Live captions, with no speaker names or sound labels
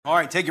All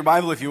right, take your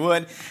Bible if you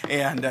would,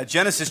 and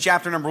Genesis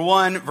chapter number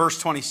 1, verse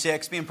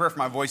 26. Be in prayer for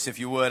my voice if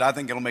you would. I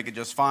think it'll make it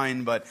just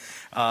fine, but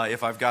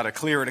if I've got to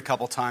clear it a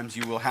couple times,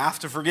 you will have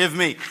to forgive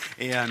me.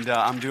 And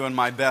I'm doing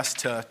my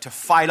best to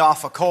fight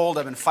off a cold.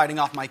 I've been fighting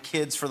off my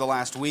kids for the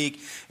last week,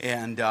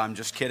 and I'm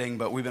just kidding,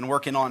 but we've been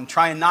working on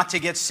trying not to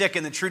get sick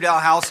in the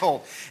Trudell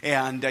household.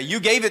 And you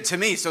gave it to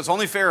me, so it's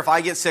only fair if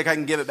I get sick, I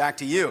can give it back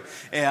to you.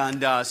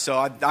 And so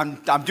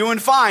I'm doing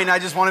fine. I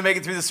just want to make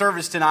it through the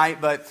service tonight.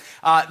 But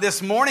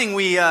this morning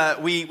we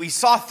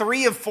saw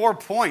 3 of 4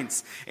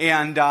 points,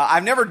 and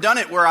I've never done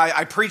it where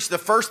I preach the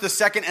first, the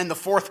second, and the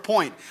fourth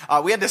point.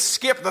 We had to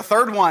skip the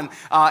third one,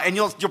 and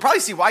you'll probably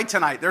see why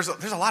tonight. There's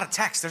a lot of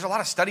text, there's a lot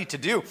of study to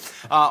do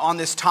on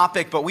this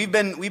topic, but we've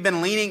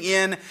been leaning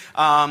in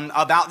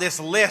about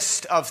this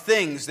list of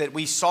things that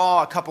we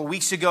saw a couple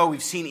weeks ago.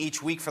 We've seen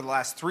each week for the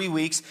last 3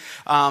 weeks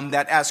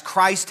that as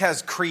Christ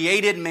has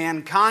created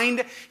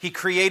mankind, He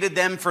created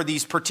them for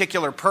these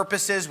particular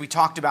purposes. We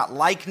talked about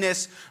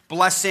likeness,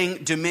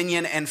 blessing,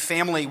 dominion, and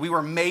family. We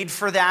were made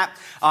for that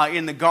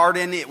in the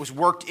garden. It was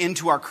worked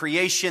into our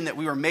creation that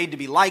we were made to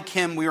be like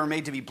Him. We were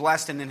made to be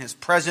blessed and in His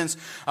presence.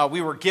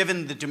 We were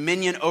given the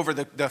dominion over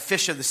the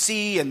fish of the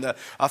sea and the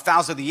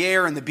fowls of the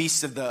air and the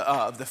beasts of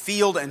the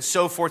field and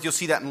so forth. You'll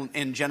see that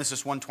in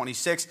Genesis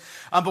 1:26.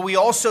 But we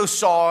also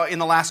saw in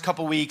the last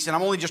couple weeks, and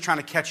I'm only just trying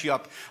to catch you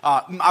up.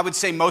 I would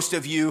say most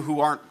of you who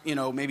aren't,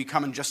 maybe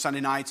coming just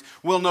Sunday nights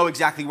will know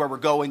exactly where we're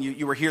going.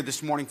 You were here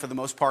this morning for the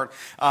most part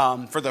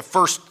for the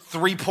first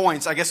 3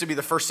 points. I guess it'd be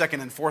the first,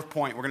 second, and fourth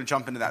point. We're going to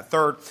jump into that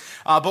third.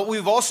 But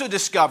we've also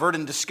discovered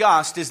and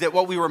discussed is that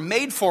what we were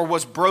made for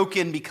was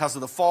broken because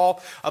of the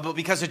fall. But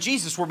because of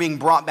Jesus, we're being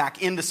brought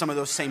back into some of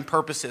those same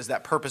purposes,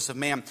 that purpose of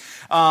man.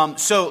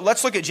 So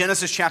let's look at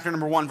Genesis chapter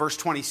number 1, verse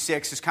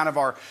 26 is kind of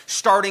our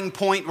starting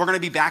point. We're going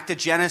to be back to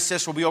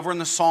Genesis. We'll be over in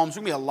the Psalms.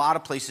 We're going to be a lot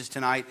of places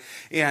tonight.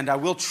 And I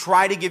will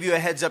try to give you a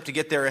heads up to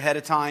get there ahead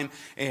of time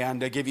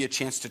and give you a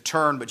chance to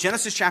turn. But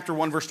Genesis chapter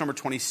 1, verse number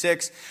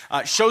 26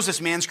 shows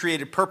us man's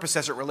created purpose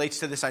as it relates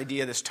to this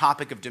idea, this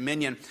topic of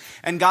dominion.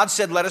 And God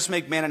said, "Let us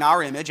make man in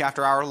our image,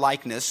 after our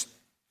likeness,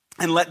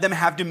 and let them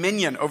have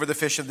dominion over the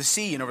fish of the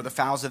sea and over the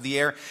fowls of the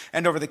air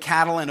and over the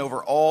cattle and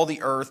over all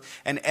the earth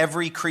and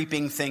every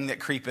creeping thing that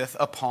creepeth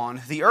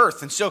upon the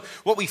earth." And so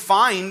what we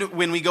find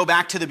when we go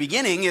back to the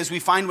beginning is we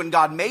find when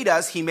God made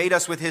us, He made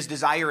us with His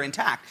desire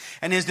intact.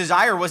 And His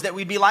desire was that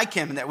we'd be like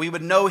Him and that we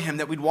would know Him,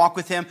 that we'd walk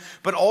with Him,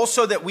 but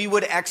also that we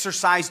would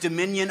exercise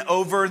dominion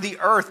over the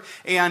earth.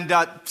 And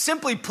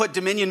simply put,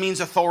 dominion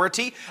means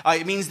authority.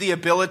 It means the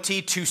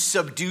ability to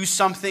subdue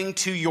something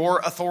to your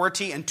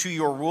authority and to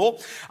your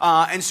rule.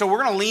 And so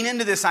we're going to lean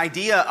into this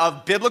idea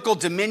of biblical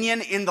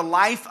dominion in the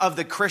life of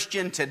the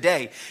Christian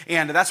today.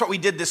 And that's what we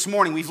did this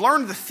morning. We've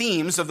learned the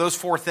themes of those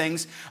 4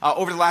 things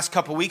over the last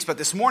couple of weeks, but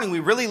this morning we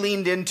really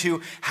leaned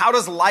into how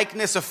does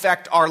likeness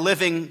affect our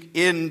living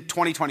in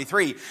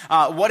 2023?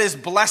 What is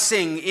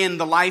blessing in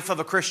the life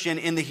of a Christian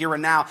in the here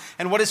and now?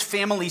 And what is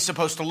family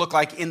supposed to look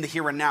like in the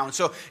here and now? And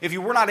so if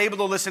you were not able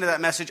to listen to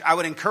that message, I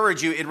would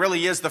encourage you. It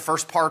really is the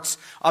first parts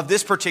of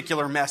this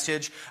particular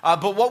message.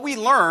 But what we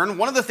learn,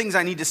 one of the things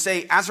I need to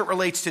say as it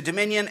relates to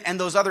dominion and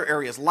those other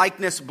areas,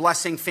 likeness,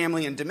 blessing,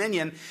 family, and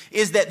dominion,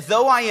 is that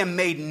though I am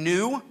made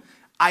new,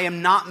 I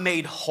am not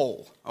made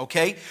whole.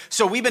 Okay?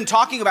 So we've been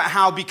talking about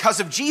how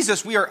because of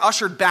Jesus, we are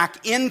ushered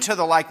back into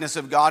the likeness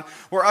of God.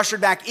 We're ushered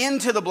back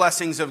into the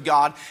blessings of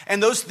God.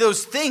 And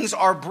those things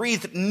are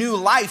breathed new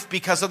life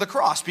because of the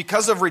cross.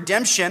 Because of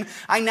redemption,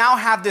 I now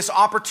have this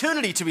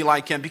opportunity to be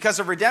like Him. Because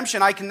of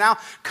redemption, I can now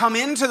come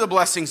into the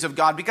blessings of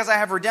God. Because I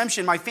have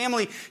redemption, my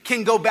family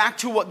can go back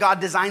to what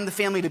God designed the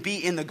family to be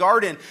in the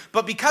garden.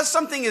 But because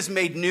something is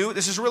made new,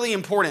 this is really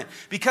important.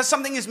 Because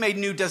something is made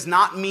new does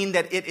not mean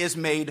that it is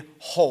made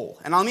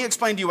whole. And let me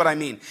explain to you what I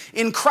mean.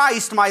 In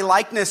Christ, my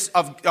likeness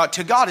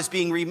to God is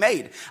being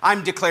remade.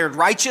 I'm declared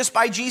righteous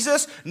by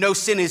Jesus. No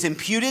sin is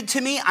imputed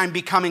to me. I'm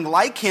becoming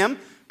like Him.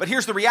 But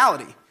here's the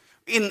reality.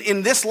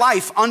 In this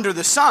life under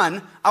the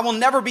sun, I will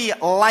never be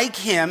like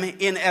Him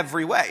in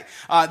every way.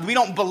 We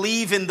don't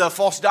believe in the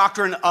false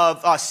doctrine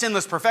of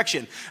sinless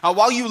perfection.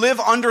 While you live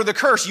under the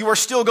curse, you are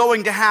still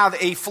going to have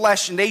a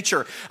flesh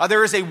nature.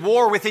 There is a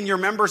war within your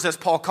members, as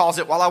Paul calls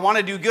it. While I want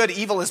to do good,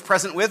 evil is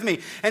present with me.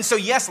 And so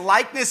yes,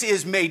 likeness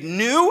is made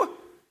new,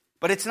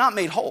 but it's not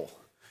made whole.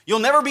 You'll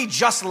never be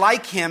just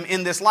like Him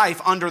in this life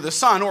under the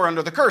sun or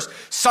under the curse.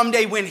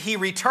 Someday when He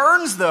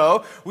returns,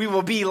 though, we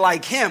will be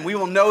like Him. We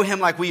will know Him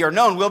like we are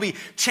known. We'll be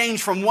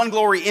changed from one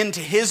glory into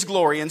His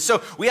glory. And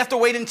so we have to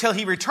wait until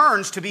He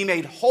returns to be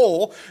made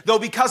whole, though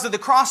because of the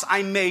cross,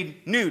 I'm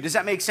made new. Does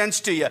that make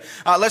sense to you?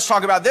 Let's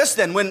talk about this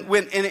then. When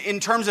in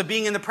terms of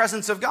being in the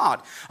presence of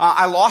God,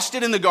 I lost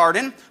it in the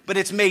garden, but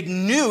it's made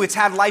new. It's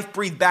had life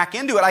breathed back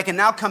into it. I can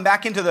now come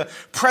back into the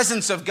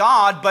presence of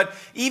God, but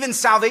even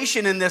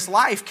salvation in this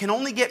life can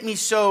only get me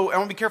so, I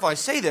want to be careful I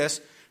say this,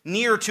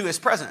 near to His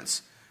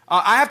presence.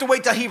 I have to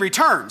wait till He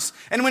returns.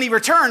 And when He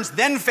returns,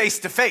 then face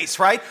to face,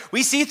 right?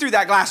 We see through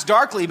that glass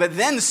darkly, but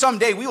then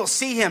someday we will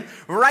see Him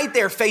right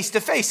there face to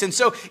face. And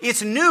so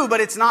it's new,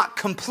 but it's not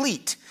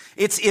complete.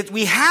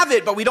 we have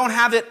it, but we don't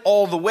have it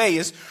all the way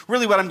is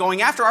really what I'm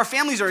going after. Our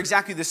families are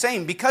exactly the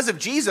same. Because of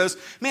Jesus,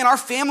 man, our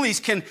families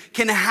can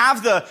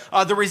have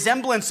the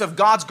resemblance of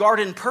God's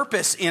garden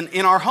purpose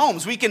in our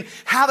homes. We can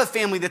have a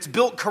family that's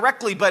built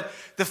correctly, but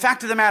the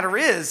fact of the matter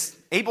is,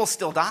 Abel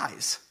still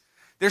dies.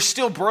 There's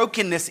still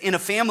brokenness in a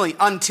family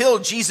until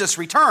Jesus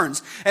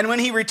returns. And when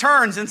he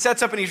returns and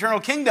sets up an eternal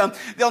kingdom,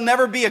 there'll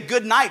never be a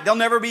good night. There'll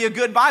never be a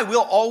goodbye.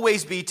 We'll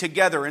always be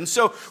together. And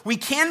so we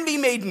can be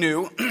made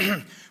new,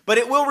 but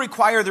it will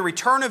require the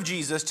return of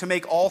Jesus to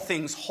make all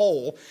things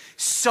whole.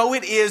 So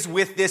it is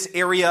with this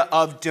area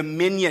of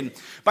dominion.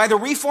 By the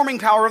reforming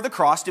power of the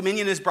cross,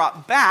 dominion is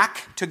brought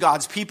back to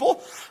God's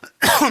people,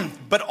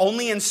 but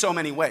only in so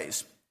many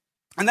ways.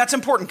 And that's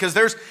important because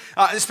there's,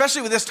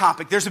 especially with this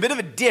topic, there's a bit of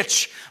a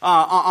ditch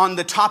on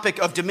the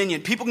topic of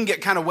dominion. People can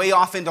get kind of way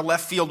off into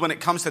left field when it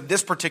comes to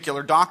this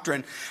particular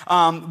doctrine.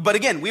 But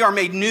again, we are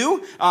made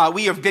new.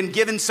 We have been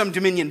given some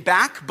dominion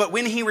back. But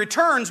when he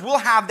returns, we'll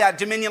have that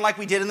dominion like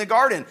we did in the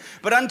garden.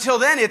 But until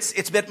then,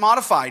 it's a bit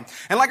modified.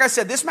 And like I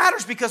said, this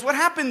matters because what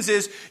happens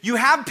is you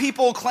have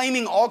people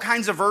claiming all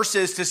kinds of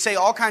verses to say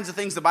all kinds of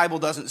things the Bible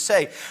doesn't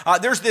say.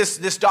 There's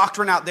this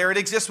doctrine out there. It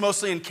exists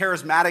mostly in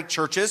charismatic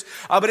churches,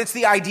 but it's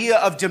the idea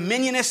of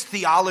dominionist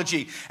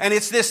theology. And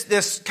it's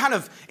this kind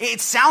of,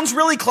 it sounds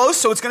really close,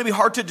 so it's going to be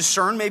hard to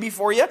discern maybe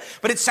for you,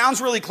 but it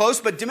sounds really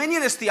close. But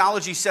dominionist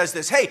theology says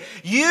this: hey,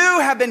 you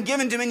have been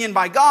given dominion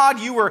by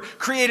God. You were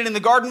created in the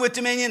garden with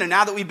dominion, and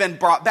now that we've been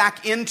brought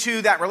back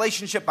into that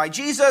relationship by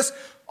Jesus,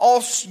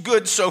 all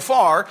good so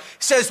far.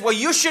 Says, well,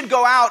 you should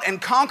go out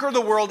and conquer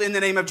the world in the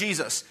name of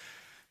Jesus.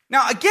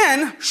 Now,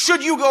 again,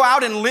 should you go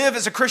out and live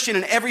as a Christian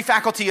in every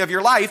faculty of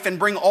your life and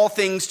bring all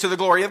things to the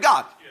glory of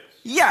God?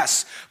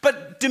 Yes,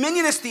 but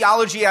dominionist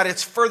theology at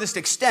its furthest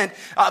extent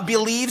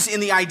believes in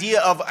the idea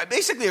of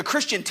basically a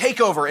Christian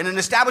takeover and an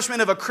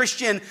establishment of a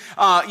Christian,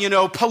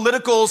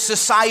 political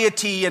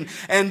society. And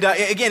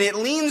again, it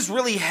leans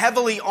really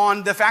heavily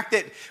on the fact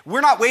that we're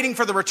not waiting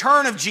for the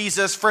return of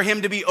Jesus for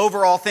him to be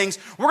over all things.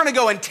 We're going to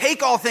go and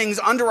take all things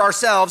under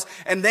ourselves,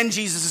 and then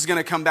Jesus is going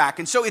to come back.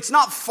 And so it's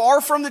not far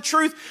from the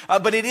truth,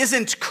 but it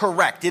isn't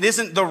correct. It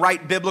isn't the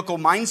right biblical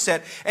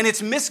mindset, and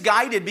it's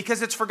misguided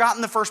because it's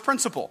forgotten the first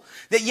principle.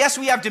 That yes,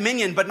 we have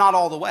dominion, but not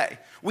all the way.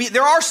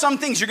 There are some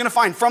things you're going to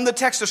find from the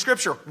text of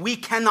Scripture we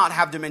cannot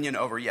have dominion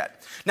over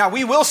yet. Now,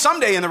 we will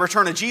someday in the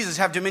return of Jesus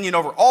have dominion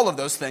over all of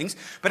those things,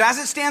 but as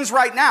it stands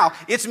right now,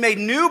 it's made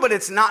new, but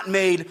it's not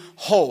made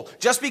whole.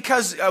 Just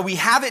because we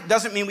have it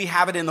doesn't mean we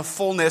have it in the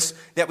fullness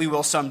that we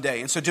will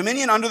someday. And so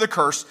dominion under the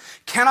curse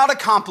cannot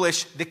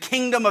accomplish the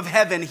kingdom of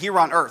heaven here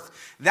on earth.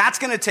 That's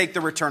going to take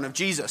the return of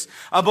Jesus.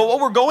 But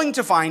what we're going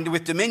to find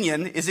with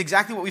dominion is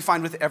exactly what we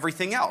find with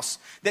everything else.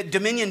 That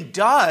dominion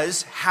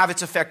does have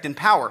its effect and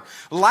power.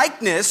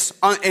 Likeness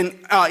in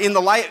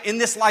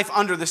this life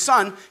under the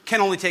sun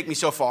can only take me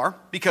so far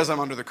because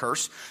I'm under the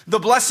curse. The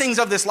blessings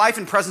of this life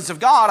and presence of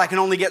God I can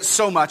only get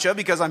so much of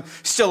because I'm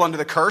still under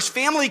the curse.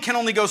 Family can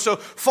only go so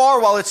far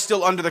while it's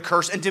still under the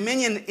curse. And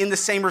dominion in the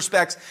same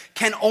respects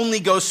can only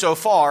go so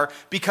far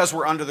because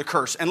we're under the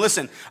curse. And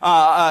listen,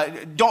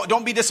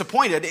 don't be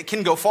disappointed. It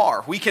can go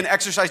far. We can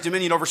exercise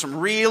dominion over some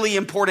really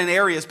important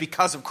areas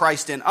because of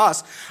Christ in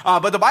us.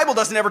 But the Bible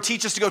doesn't ever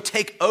teach us to go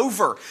take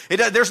over.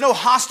 There's no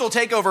hostile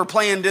takeover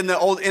planned in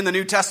the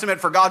New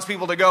Testament for God's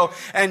people to go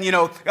and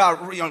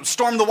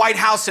storm the White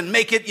House and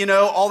make it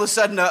all of a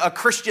sudden a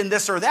Christian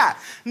this or that.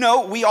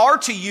 No, we are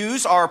to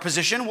use our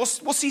position. We'll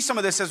see some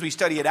of this as we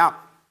study it out.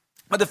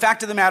 But the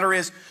fact of the matter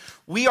is,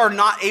 we are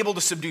not able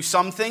to subdue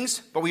some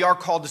things, but we are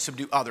called to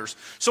subdue others.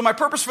 So my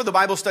purpose for the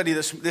Bible study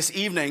this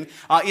evening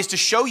is to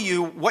show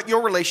you what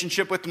your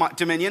relationship with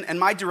dominion and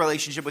my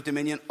relationship with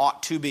dominion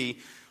ought to be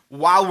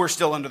while we're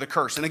still under the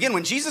curse. And again,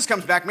 when Jesus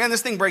comes back, man,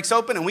 this thing breaks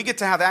open and we get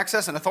to have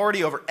access and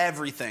authority over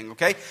everything,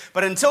 okay?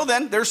 But until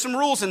then, there's some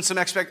rules and some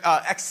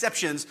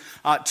exceptions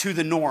to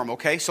the norm,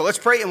 okay? So let's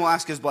pray and we'll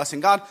ask his blessing.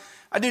 God,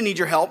 I do need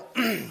your help.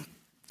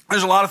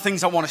 There's a lot of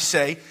things I want to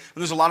say, and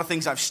there's a lot of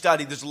things I've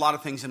studied, there's a lot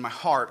of things in my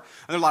heart,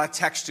 and there's a lot of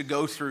text to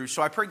go through.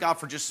 So I pray, God,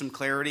 for just some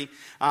clarity.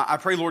 I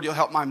pray, Lord, you'll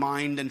help my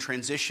mind and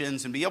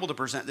transitions and be able to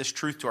present this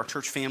truth to our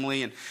church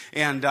family.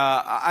 And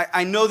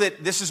I know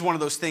that this is one of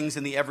those things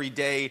in the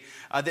everyday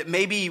that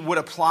maybe would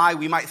apply,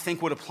 we might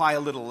think would apply a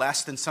little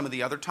less than some of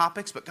the other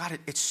topics, but God,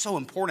 it's so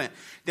important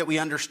that we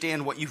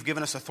understand what you've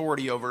given us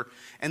authority over,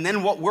 and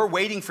then what we're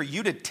waiting for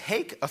you to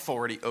take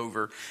authority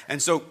over.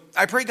 And so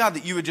I pray, God,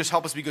 that you would just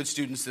help us be good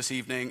students this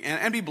evening.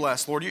 And be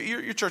blessed, Lord.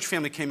 Your church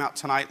family came out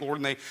tonight, Lord,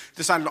 and they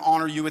decided to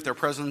honor you with their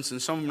presence,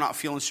 and some of them not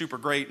feeling super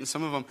great, and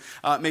some of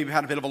them maybe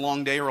had a bit of a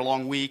long day or a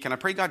long week, and I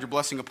pray, God, your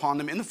blessing upon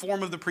them in the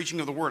form of the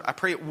preaching of the word. I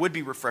pray it would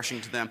be refreshing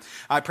to them.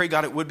 I pray,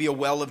 God, it would be a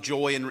well of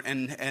joy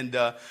and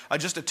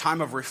just a time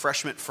of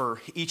refreshment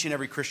for each and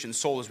every Christian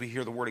soul as we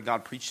hear the word of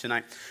God preached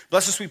tonight.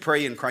 Bless us, we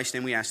pray. In Christ's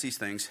name we ask these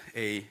things.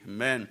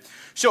 Amen.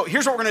 So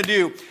here's what we're going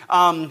to do.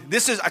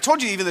 I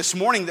told you even this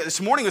morning that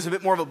this morning was a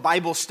bit more of a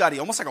Bible study,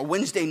 almost like a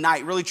Wednesday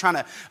night, really trying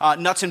to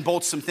nuts and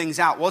bolts some things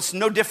out. Well, it's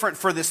no different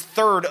for this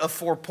third of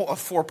 4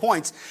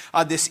 points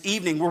this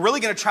evening. We're really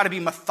going to try to be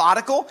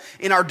methodical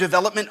in our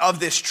development of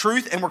this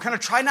truth, and we're going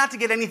to try not to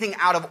get anything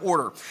out of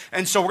order.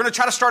 And so we're going to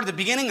try to start at the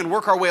beginning and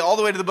work our way all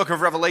the way to the book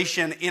of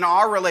Revelation in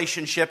our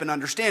relationship and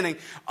understanding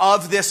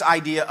of this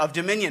idea of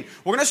dominion.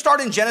 We're going to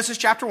start in Genesis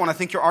chapter 1. I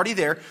think you're already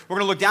there. We're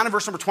going to look down at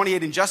verse number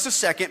 28 in just a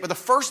second. But the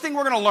first thing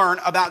we're going to learn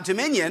about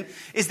dominion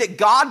is that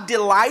God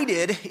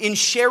delighted in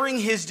sharing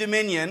his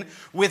dominion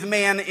with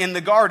man in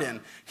the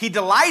garden. He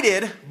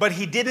delighted, but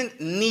he didn't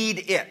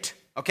need it.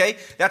 Okay?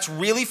 That's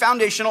really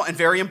foundational and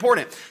very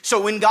important. So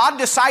when God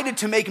decided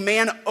to make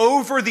man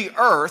over the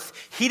earth,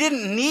 he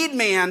didn't need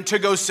man to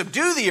go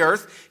subdue the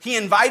earth. He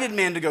invited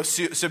man to go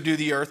subdue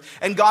the earth.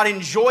 And God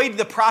enjoyed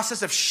the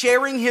process of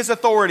sharing his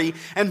authority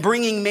and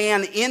bringing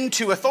man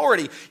into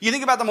authority. You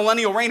think about the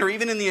millennial reign or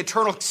even in the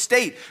eternal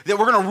state that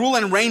we're going to rule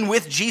and reign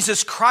with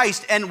Jesus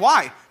Christ. And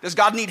why? Does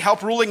God need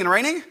help ruling and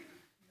reigning?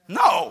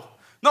 No.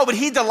 No, but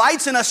he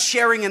delights in us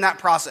sharing in that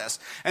process.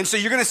 And so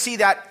you're going to see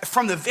that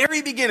from the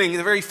very beginning,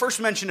 the very first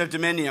mention of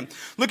dominion.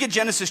 Look at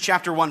Genesis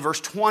chapter 1, verse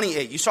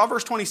 28. You saw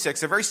verse 26.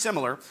 They're very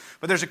similar,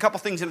 but there's a couple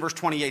things in verse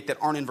 28 that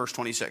aren't in verse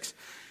 26.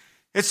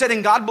 It said,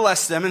 "And God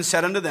blessed them and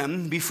said unto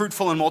them, Be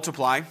fruitful and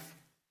multiply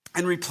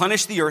and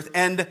replenish the earth."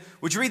 And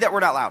would you read that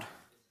word out loud?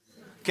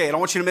 Okay, I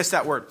don't want you to miss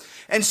that word.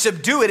 "And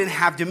subdue it and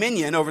have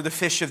dominion over the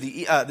fish of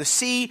the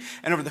sea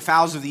and over the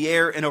fowls of the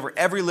air and over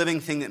every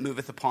living thing that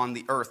moveth upon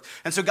the earth."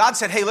 And so God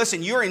said, hey,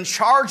 listen, you're in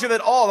charge of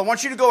it all. I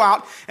want you to go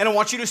out and I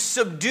want you to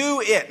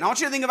subdue it. And I want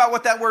you to think about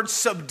what that word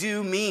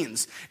subdue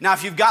means. Now,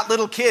 if you've got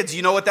little kids,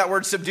 you know what that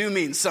word subdue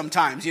means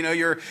sometimes. You know,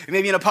 you're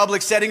maybe in a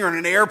public setting or in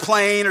an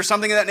airplane or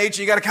something of that nature.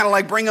 You got to kind of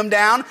like bring them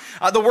down.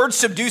 The word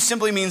subdue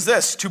simply means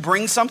this: to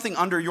bring something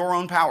under your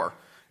own power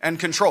and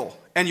control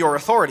and your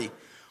authority.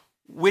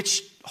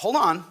 Which, hold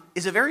on,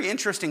 is a very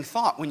interesting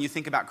thought when you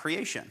think about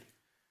creation.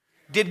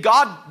 Did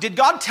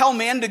God tell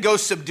man to go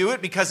subdue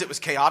it because it was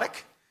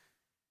chaotic?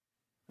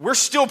 We're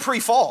still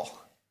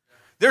pre-fall.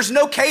 There's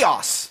no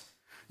chaos.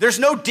 There's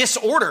no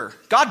disorder.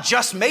 God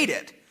just made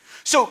it.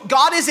 So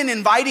God isn't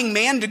inviting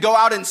man to go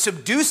out and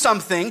subdue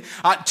something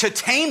to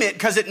tame it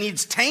because it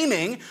needs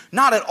taming.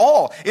 Not at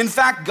all. In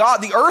fact,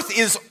 the earth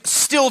is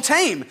still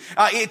tame.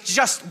 It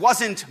just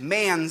wasn't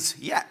man's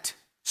yet.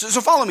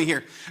 So follow me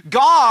here.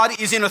 God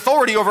is in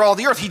authority over all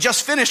the earth. He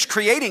just finished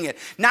creating it.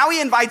 Now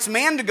he invites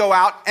man to go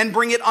out and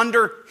bring it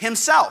under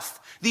himself.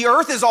 The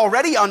earth is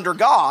already under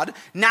God.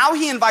 Now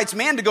he invites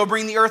man to go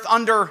bring the earth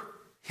under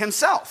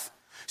himself.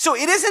 So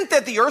it isn't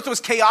that the earth was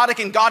chaotic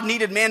and God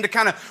needed man to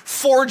kind of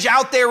forge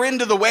out there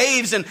into the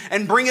waves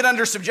and bring it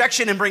under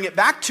subjection and bring it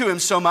back to him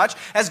so much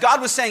as God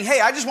was saying,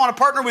 hey, I just want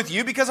to partner with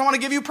you because I want to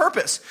give you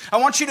purpose. I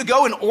want you to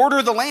go and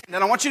order the land,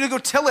 and I want you to go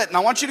till it, and I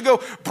want you to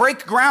go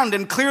break ground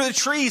and clear the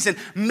trees and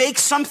make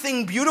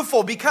something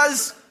beautiful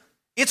because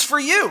it's for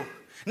you.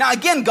 Now,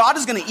 again, God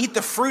is going to eat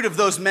the fruit of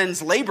those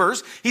men's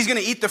labors. He's going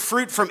to eat the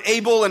fruit from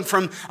Abel and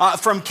from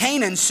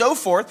Cain and so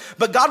forth.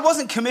 But God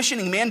wasn't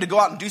commissioning man to go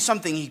out and do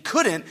something he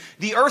couldn't.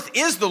 The earth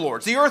is the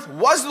Lord's. The earth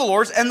was the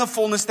Lord's and the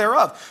fullness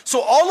thereof. So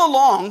all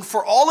along,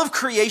 for all of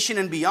creation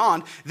and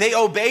beyond, they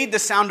obeyed the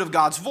sound of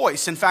God's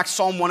voice. In fact,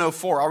 Psalm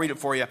 104, I'll read it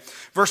for you.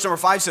 Verse number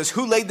 5 says,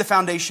 "Who laid the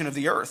foundation of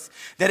the earth,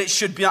 that it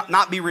should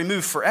not be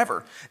removed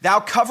forever? Thou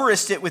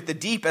coverest it with the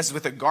deep as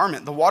with a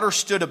garment. The water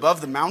stood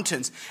above the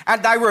mountains.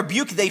 At thy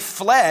rebuke they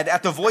fled.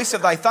 At the voice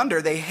of thy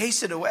thunder, they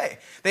hasted away.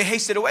 They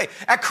hasted away."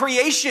 At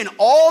creation,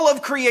 all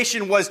of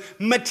creation was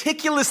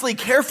meticulously,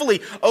 carefully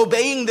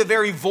obeying the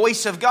very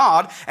voice of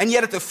God. And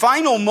yet at the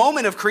final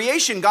moment of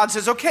creation, God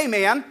says, okay,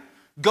 man,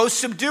 go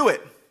subdue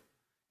it.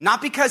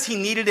 Not because he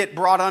needed it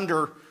brought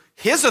under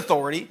his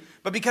authority,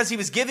 but because he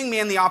was giving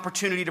man the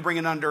opportunity to bring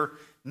it under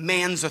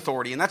man's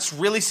authority. And that's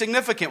really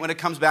significant when it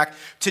comes back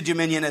to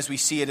dominion as we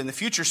see it in the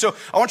future. So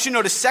I want you to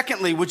notice,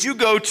 secondly, would you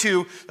go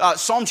to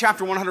Psalm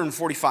chapter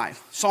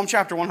 145? Psalm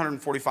chapter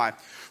 145.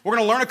 We're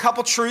going to learn a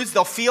couple truths.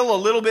 They'll feel a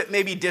little bit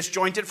maybe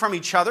disjointed from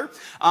each other,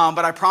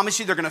 but I promise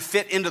you they're going to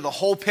fit into the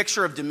whole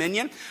picture of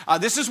dominion.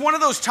 This is one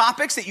of those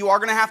topics that you are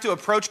going to have to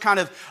approach kind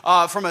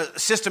of from a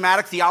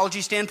systematic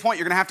theology standpoint.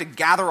 You're going to have to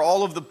gather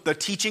all of the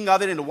teaching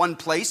of it into one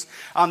place.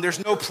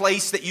 There's no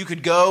place that you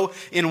could go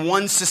in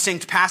one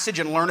succinct passage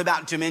and learn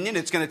about dominion.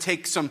 It's going to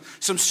take some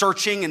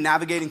searching and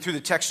navigating through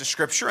the text of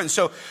Scripture. And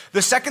so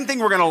the second thing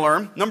we're going to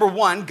learn, number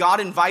one, God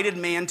invited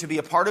man to be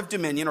a part of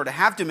dominion or to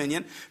have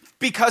dominion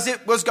because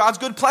it was God's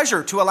good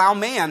pleasure to allow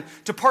man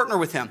to partner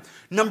with him.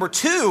 Number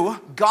two,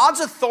 God's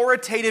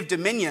authoritative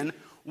dominion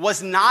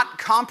was not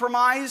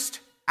compromised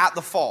at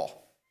the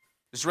fall.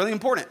 This is really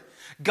important.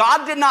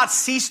 God did not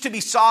cease to be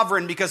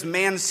sovereign because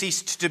man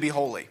ceased to be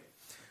holy.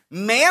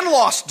 Man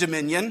lost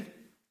dominion,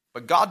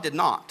 but God did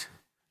not.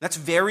 That's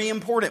very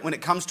important when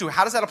it comes to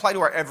how does that apply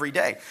to our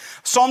everyday.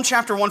 Psalm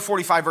chapter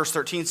 145 verse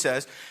 13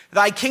 says,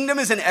 "Thy kingdom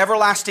is an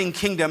everlasting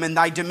kingdom, and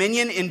thy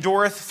dominion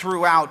endureth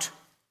throughout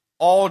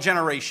all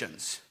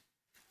generations."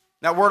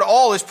 That word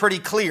all is pretty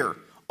clear.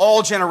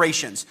 all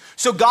generations.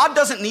 So God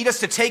doesn't need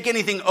us to take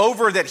anything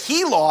over that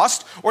he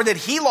lost or that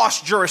he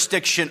lost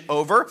jurisdiction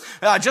over,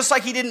 just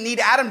like he didn't need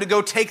Adam to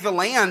go take the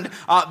land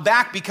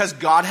back because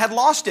God had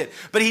lost it.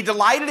 But he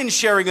delighted in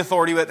sharing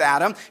authority with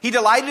Adam. He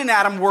delighted in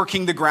Adam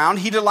working the ground.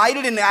 He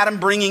delighted in Adam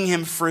bringing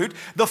him fruit.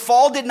 The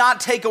fall did not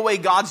take away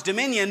God's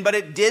dominion, but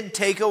it did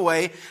take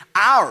away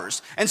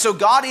ours. And so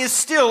God is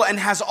still and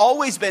has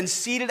always been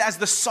seated as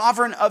the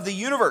sovereign of the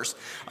universe.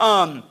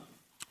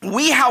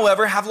 We,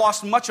 however, have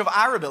lost much of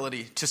our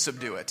ability to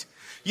subdue it.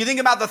 You think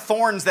about the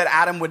thorns that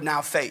Adam would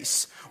now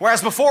face.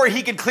 Whereas before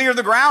he could clear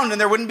the ground and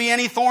there wouldn't be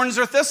any thorns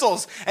or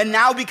thistles. And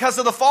now because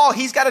of the fall,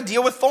 he's got to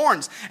deal with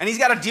thorns. And he's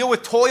got to deal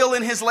with toil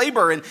in his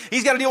labor. And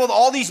he's got to deal with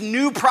all these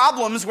new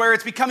problems where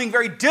it's becoming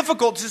very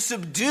difficult to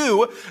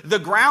subdue the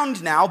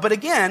ground now. But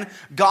again,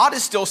 God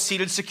is still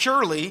seated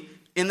securely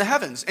in the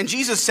heavens. And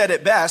Jesus said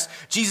it best.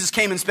 Jesus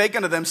came and spake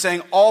unto them,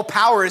 saying, all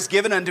power is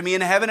given unto me in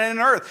heaven and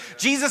in earth.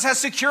 Jesus has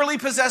securely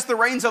possessed the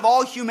reins of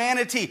all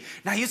humanity.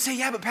 Now you'd say,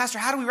 yeah, but Pastor,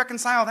 how do we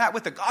reconcile that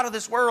with the God of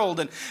this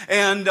world?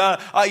 And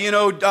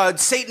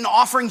Satan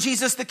offering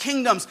Jesus the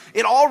kingdoms.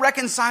 It all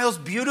reconciles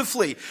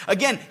beautifully.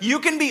 Again, you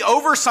can be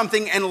over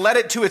something and let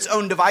it to its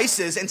own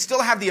devices and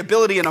still have the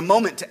ability in a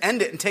moment to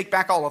end it and take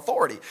back all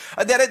authority.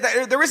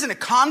 There isn't a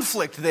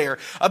conflict there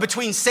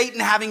between Satan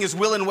having his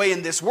will and way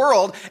in this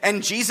world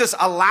and Jesus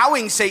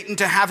allowing Satan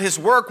to have his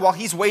work while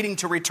he's waiting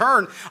to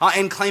return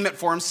and claim it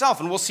for himself.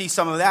 And we'll see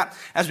some of that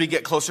as we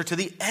get closer to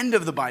the end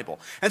of the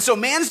Bible. And so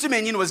man's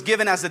dominion was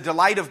given as a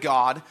delight of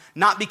God,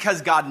 not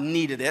because God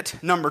needed it.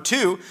 Number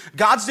two,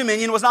 God's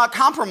dominion was not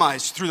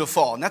compromised through the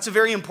fall. And that's a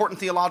very important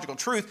theological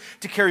truth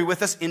to carry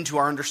with us into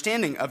our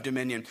understanding of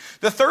dominion.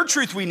 The third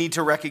truth we need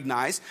to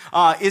recognize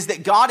is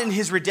that God in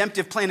his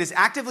redemptive plan is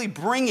actively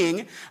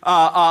bringing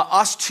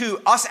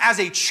us as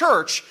a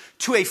church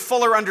to a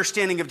fuller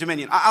understanding of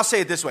dominion. I'll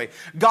say it this way.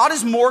 God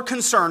is more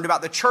concerned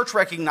about the church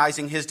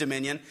recognizing his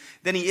dominion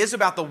than he is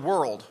about the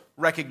world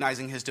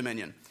recognizing his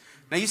dominion.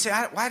 Now you say,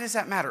 why does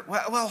that matter?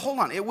 Well, hold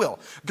on, it will.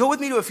 Go with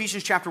me to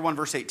Ephesians chapter 1,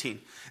 verse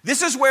 18.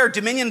 This is where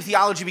dominion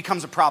theology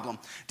becomes a problem.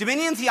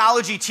 Dominion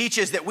theology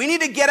teaches that we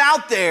need to get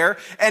out there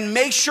and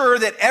make sure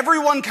that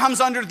everyone comes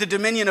under the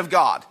dominion of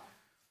God.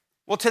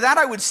 Well, to that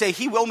I would say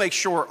he will make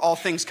sure all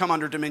things come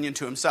under dominion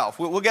to himself.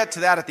 We'll get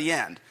to that at the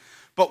end.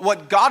 But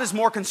what God is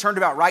more concerned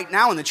about right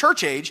now in the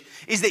church age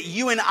is that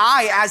you and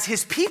I, as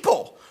his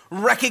people,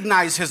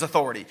 recognize his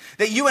authority.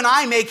 That you and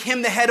I make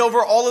him the head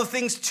over all of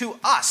things to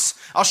us.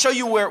 I'll show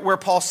you where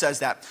Paul says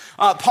that.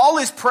 Paul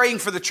is praying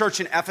for the church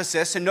in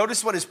Ephesus, and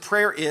notice what his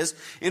prayer is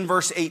in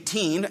verse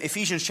 18,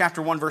 Ephesians chapter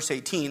 1, verse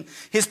 18.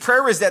 His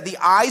prayer is that the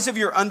eyes of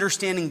your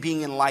understanding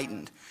being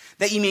enlightened,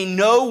 that you may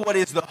know what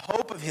is the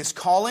hope of his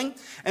calling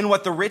and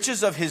what the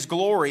riches of his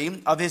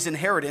glory, of his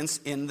inheritance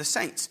in the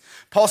saints.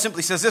 Paul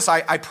simply says this,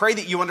 I pray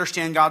that you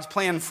understand God's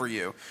plan for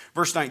you.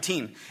 Verse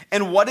 19,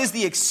 and what is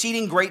the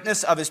exceeding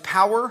greatness of his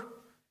power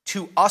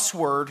to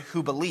usward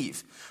who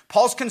believe?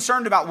 Paul's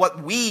concerned about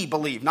what we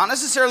believe, not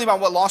necessarily about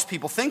what lost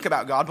people think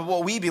about God, but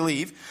what we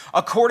believe,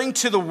 according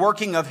to the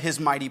working of his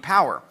mighty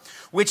power,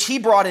 which he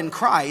wrought in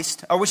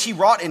Christ,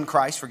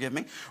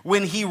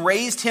 when he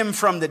raised him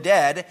from the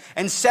dead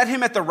and set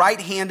him at the right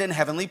hand in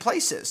heavenly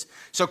places.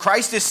 So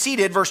Christ is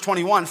seated, verse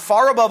 21,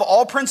 far above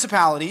all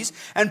principalities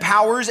and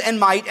powers and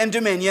might and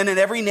dominion and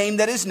every name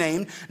that is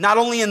named, not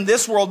only in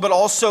this world, but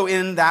also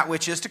in that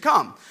which is to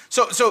come.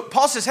 So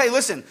Paul says, hey,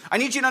 listen, I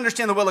need you to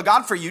understand the will of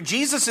God for you.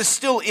 Jesus is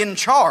still in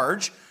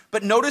charge,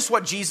 but notice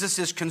what Jesus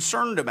is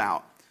concerned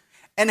about.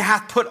 And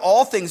hath put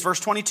all things,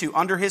 verse 22,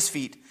 under his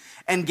feet,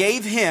 and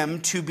gave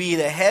him to be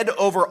the head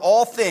over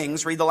all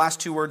things, read the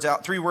last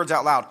three words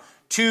out loud,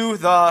 to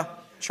the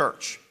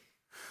church.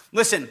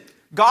 Listen,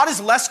 God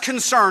is less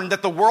concerned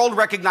that the world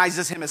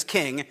recognizes him as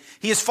king.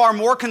 He is far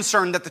more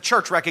concerned that the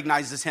church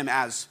recognizes him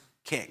as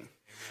king.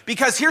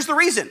 Because here's the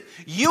reason.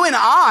 You and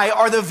I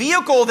are the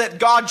vehicle that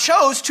God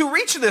chose to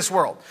reach this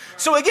world.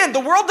 So again, the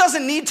world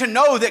doesn't need to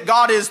know that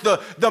God is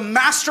the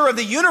master of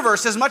the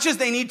universe as much as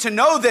they need to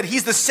know that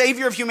he's the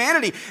savior of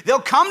humanity. They'll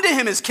come to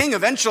him as king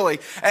eventually.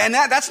 And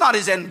that's not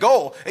his end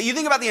goal. You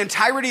think about the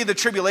entirety of the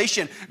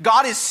tribulation.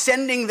 God is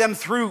sending them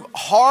through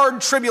hard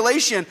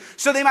tribulation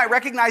so they might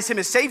recognize him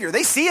as savior.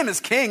 They see him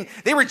as king.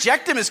 They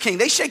reject him as king.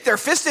 They shake their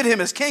fist at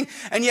him as king.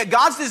 And yet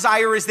God's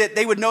desire is that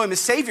they would know him as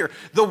savior.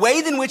 The way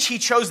in which he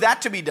chose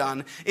that to be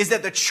done is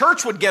that the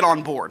church would get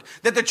on board,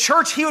 that the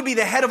church, he would be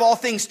the head of all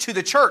things to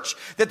the church,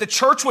 that the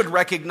church would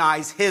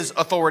recognize his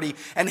authority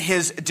and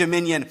his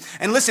dominion.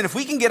 And listen, if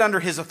we can get under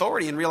his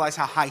authority and realize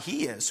how high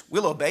he is,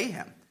 we'll obey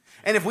him.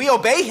 And if we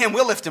obey him,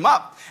 we'll lift him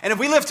up. And if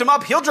we lift him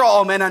up, he'll draw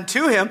all men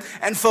unto him,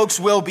 and folks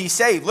will be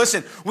saved.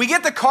 Listen, we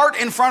get the cart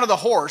in front of the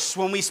horse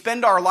when we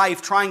spend our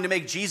life trying to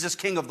make Jesus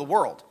king of the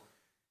world.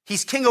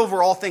 He's king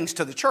over all things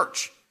to the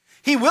church.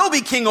 He will be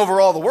king over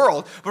all the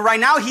world, but right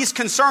now he's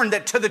concerned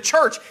that to the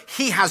church,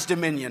 he has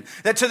dominion.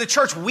 That to the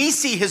church, we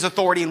see his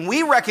authority and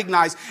we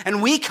recognize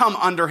and we come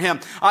under him.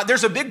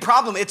 There's a big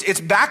problem. It's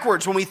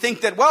backwards when we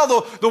think that,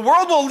 well, the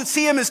world will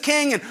see him as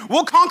king and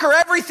we'll conquer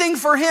everything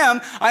for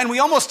him. And we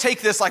almost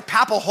take this like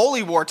papal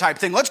holy war type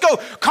thing. Let's go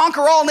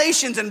conquer all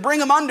nations and bring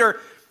them under.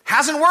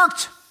 Hasn't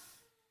worked.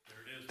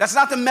 That's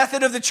not the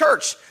method of the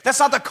church. That's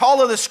not the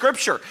call of the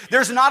scripture.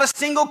 There's not a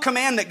single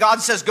command that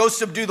God says, go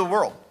subdue the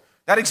world.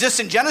 That exists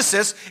in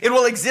Genesis. It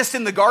will exist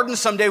in the garden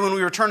someday when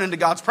we return into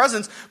God's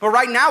presence. But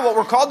right now, what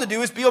we're called to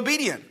do is be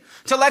obedient.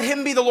 To let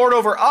him be the Lord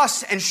over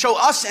us and show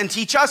us and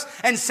teach us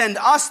and send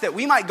us that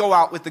we might go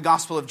out with the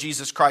gospel of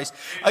Jesus Christ.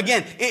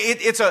 Again,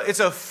 it's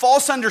a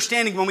false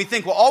understanding when we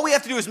think, well, all we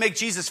have to do is make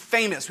Jesus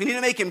famous. We need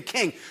to make him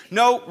king.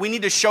 No, we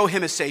need to show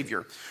him as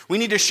Savior. We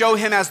need to show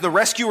him as the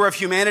rescuer of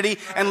humanity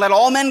and let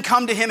all men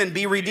come to him and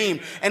be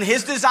redeemed. And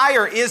his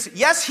desire is,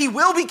 yes, he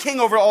will be king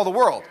over all the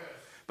world.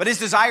 But his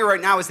desire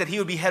right now is that he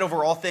would be head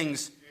over all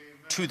things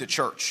to the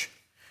church.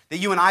 That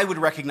you and I would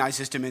recognize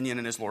his dominion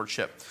and his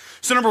lordship.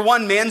 So number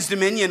one, man's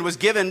dominion was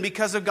given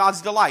because of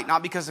God's delight,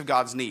 not because of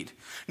God's need.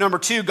 Number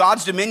two,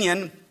 God's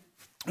dominion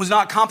was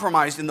not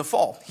compromised in the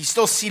fall. He's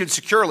still seated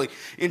securely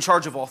in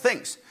charge of all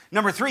things.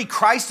 Number three,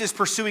 Christ is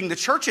pursuing the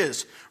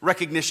church's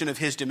recognition of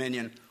his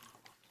dominion.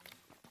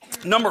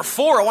 Number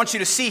four, I want you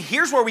to see,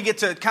 here's where we get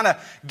to kind of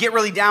get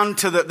really down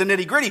to the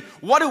nitty gritty.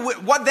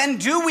 What then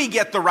do we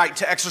get the right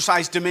to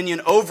exercise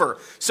dominion over?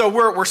 So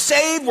we're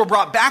saved, we're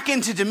brought back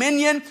into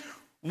dominion.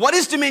 What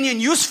is dominion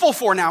useful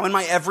for now in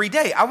my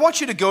everyday? I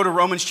want you to go to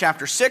Romans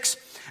chapter 6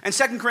 and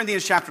 2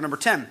 Corinthians chapter number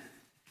 10.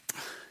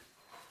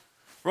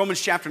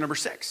 Romans chapter number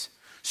 6.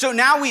 So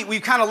now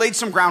we've kind of laid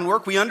some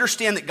groundwork. We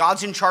understand that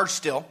God's in charge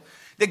still.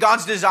 That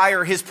God's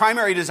desire, his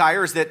primary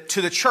desire, is that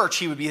to the church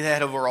he would be the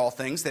head over all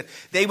things, that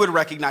they would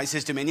recognize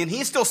his dominion.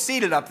 He's still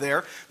seated up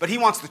there, but he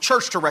wants the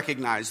church to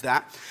recognize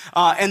that.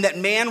 And that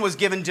man was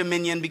given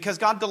dominion because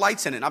God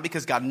delights in it, not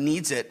because God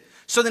needs it.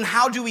 So then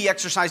how do we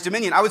exercise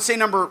dominion? I would say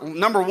number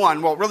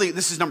one, well, really,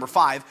 this is number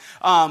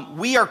 5.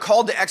 We are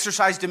called to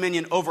exercise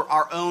dominion over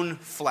our own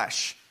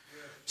flesh.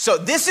 So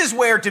this is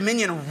where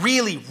dominion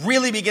really,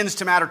 really begins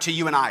to matter to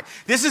you and I.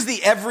 This is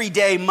the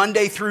everyday,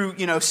 Monday through,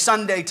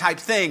 Sunday type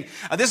thing.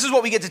 This is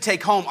what we get to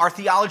take home. Our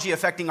theology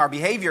affecting our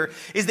behavior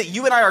is that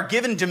you and I are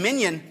given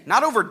dominion,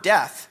 not over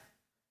death.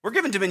 We're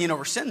given dominion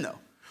over sin, though.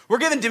 We're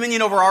given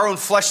dominion over our own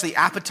fleshly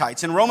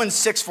appetites. And Romans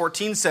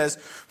 6:14 says,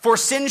 "For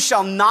sin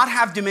shall not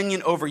have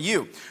dominion over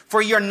you, for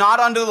you are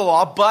not under the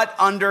law, but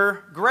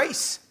under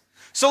grace."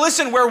 So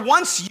listen, where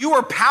once you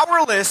were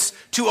powerless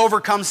to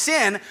overcome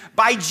sin,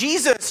 by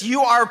Jesus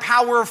you are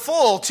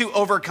powerful to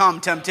overcome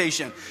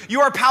temptation.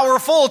 You are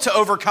powerful to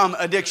overcome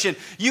addiction.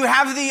 You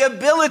have the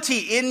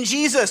ability in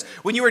Jesus.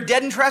 When you were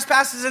dead in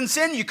trespasses and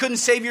sin, you couldn't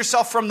save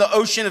yourself from the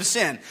ocean of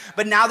sin.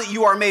 But now that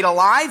you are made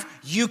alive,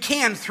 you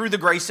can through the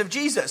grace of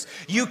Jesus.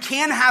 You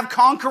can have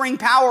conquering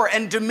power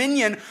and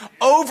dominion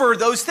over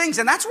those things.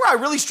 And that's where I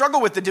really struggle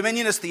with the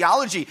dominionist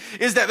theology,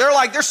 is that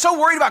they're so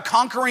worried about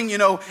conquering,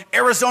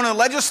 Arizona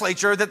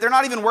legislature that they're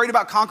not even worried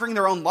about conquering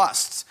their own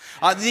lusts.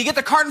 You get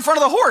the cart in front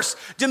of the horse.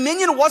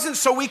 Dominion wasn't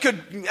so we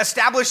could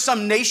establish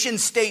some nation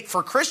state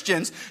for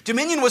Christians.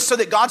 Dominion was so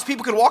that God's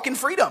people could walk in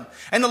freedom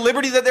and the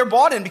liberty that they're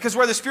bought in, because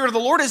where the Spirit of the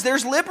Lord is,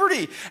 there's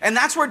liberty. And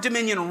that's where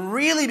dominion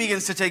really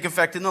begins to take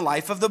effect in the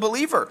life of the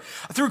believer.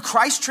 Through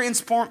Christ's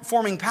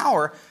transforming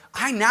power,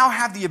 I now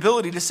have the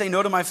ability to say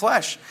no to my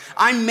flesh.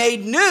 I'm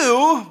made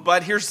new,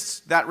 but here's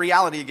that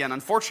reality again.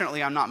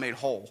 Unfortunately, I'm not made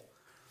whole.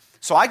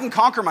 So I can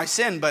conquer my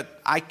sin,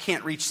 but I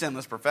can't reach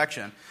sinless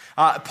perfection.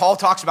 Paul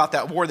talks about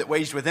that war that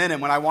waged within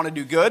him. When I want to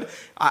do good,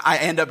 I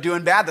end up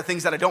doing bad. The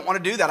things that I don't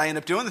want to do, that I end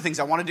up doing. The things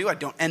I want to do, I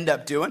don't end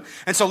up doing.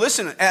 And so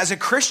listen, as a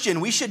Christian,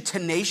 we should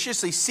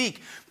tenaciously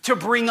seek to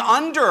bring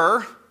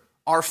under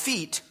our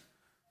feet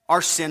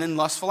our sin and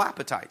lustful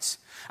appetites.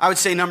 I would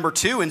say number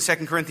 2 in 2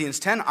 Corinthians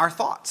 10, our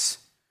thoughts.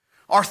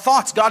 Our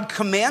thoughts, God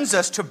commands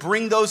us to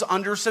bring those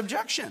under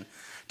subjection.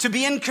 To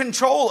be in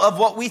control of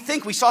what we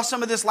think. We saw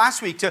some of this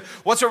last week. To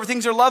whatsoever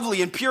things are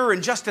lovely and pure,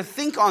 and just to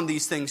think on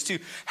these things. To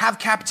have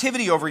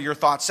captivity over your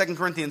thoughts. 2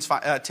 Corinthians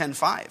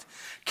 10:5.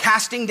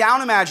 Casting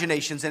down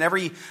imaginations and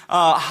every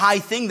high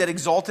thing that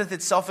exalteth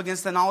itself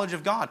against the knowledge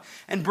of God.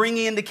 And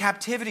bringing into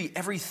captivity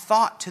every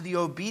thought to the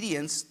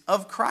obedience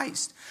of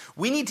Christ.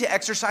 We need to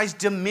exercise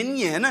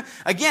dominion.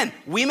 Again,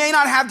 we may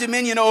not have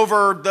dominion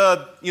over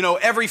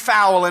every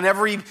fowl and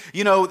every,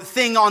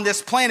 thing on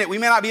this planet. We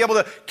may not be able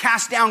to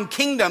cast down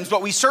kingdoms,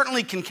 but we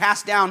certainly can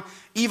cast down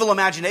evil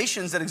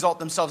imaginations that exalt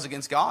themselves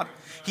against God.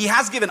 He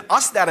has given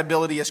us that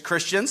ability as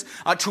Christians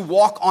to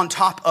walk on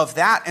top of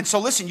that. And so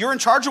listen, you're in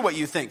charge of what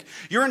you think.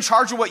 You're in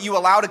charge of what you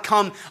allow to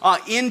come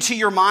into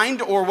your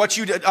mind, or what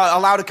you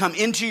allow to come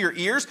into your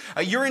ears.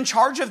 You're in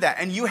charge of that,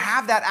 and you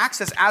have that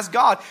access as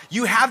God.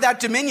 You have that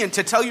dominion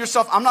to tell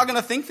yourself, I'm not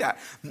going to think that.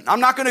 I'm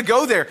not going to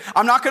go there.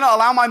 I'm not going to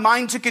allow my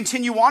mind to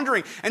continue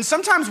wandering. And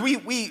sometimes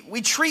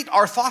we treat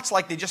our thoughts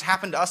like they just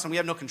happen to us and we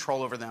have no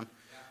control over them.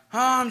 Oh,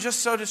 I'm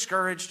just so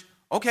discouraged.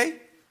 Okay,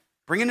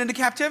 bring it into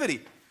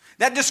captivity.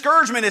 That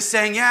discouragement is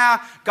saying,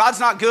 yeah, God's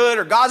not good,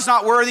 or God's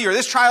not worthy, or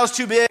this trial's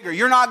too big, or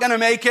you're not going to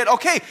make it.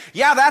 Okay,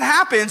 yeah, that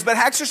happens, but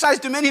exercise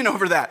dominion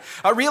over that.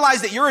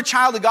 Realize that you're a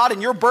child of God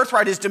and your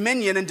birthright is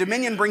dominion, and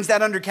dominion brings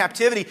that under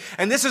captivity.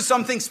 And this is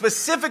something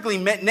specifically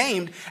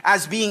named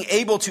as being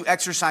able to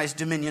exercise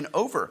dominion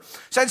over.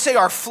 So I'd say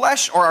our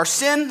flesh, or our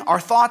sin, our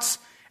thoughts,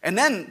 and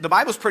then the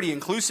Bible's pretty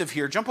inclusive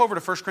here. Jump over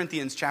to 1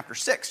 Corinthians chapter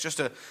 6, just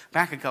to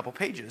back a couple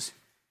pages.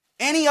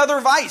 Any other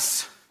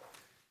vice,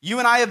 you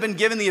and I have been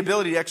given the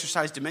ability to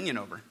exercise dominion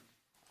over.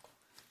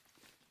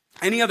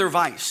 Any other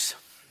vice.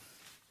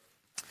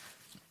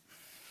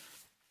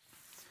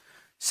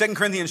 2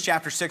 Corinthians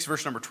chapter 6,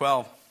 verse number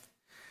 12.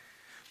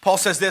 Paul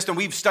says this, and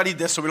we've studied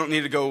this, so we don't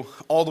need to go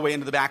all the way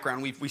into the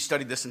background. We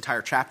studied this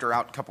entire chapter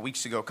out a couple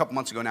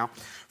months ago now.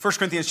 1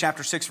 Corinthians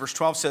chapter 6, verse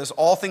 12 says,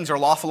 all things are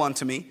lawful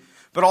unto me,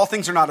 but all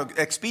things are not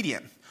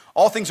expedient.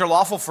 All things are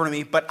lawful for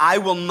me, but I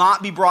will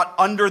not be brought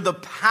under the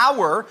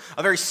power,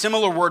 a very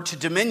similar word to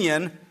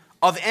dominion,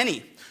 of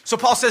any. So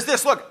Paul says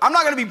this, look, I'm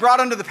not going to be brought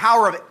under the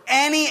power of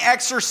any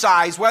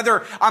exercise,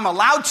 whether I'm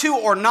allowed to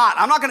or not.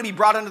 I'm not going to be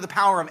brought under the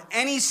power of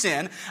any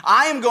sin.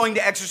 I am going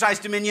to exercise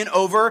dominion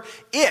over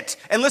it.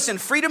 And listen,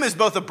 freedom is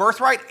both a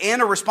birthright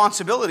and a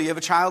responsibility of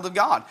a child of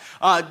God.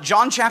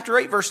 John chapter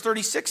 8, verse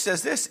 36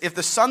 says this, if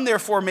the Son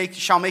therefore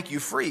shall make you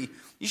free,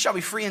 you shall be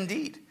free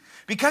indeed.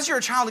 Because you're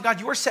a child of God,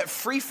 you are set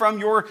free from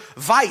your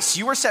vice.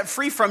 You are set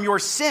free from your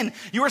sin.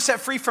 You are set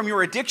free from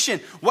your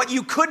addiction. What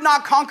you could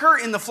not conquer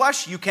in the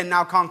flesh, you can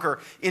now conquer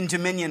in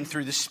dominion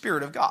through the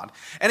Spirit of God.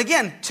 And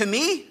again, to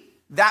me,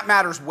 that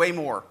matters way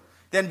more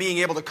than being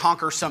able to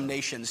conquer some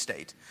nation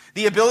state.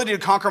 The ability to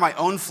conquer my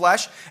own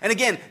flesh. And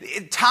again,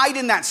 tied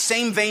in that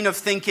same vein of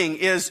thinking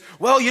is,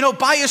 well,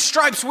 by his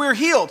stripes we're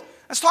healed.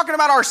 That's talking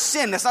about our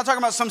sin. That's not talking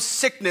about some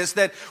sickness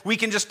that we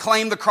can just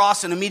claim the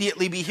cross and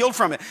immediately be healed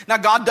from it. Now,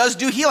 God does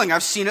do healing.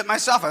 I've seen it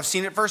myself. I've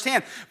seen it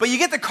firsthand. But you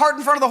get the cart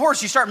in front of the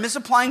horse. You start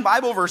misapplying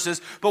Bible verses.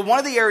 But one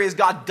of the areas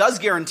God does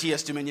guarantee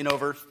us dominion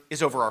over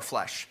is over our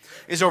flesh,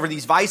 is over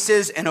these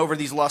vices and over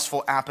these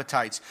lustful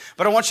appetites.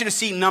 But I want you to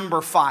see number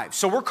 5.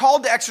 So we're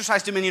called to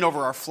exercise dominion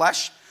over our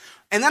flesh.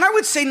 And then I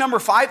would say number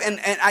 5,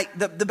 and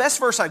the best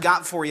verse I've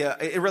got for you,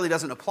 it really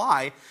doesn't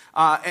apply,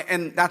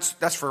 and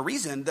that's for a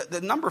reason. The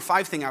number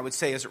 5 thing I would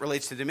say as it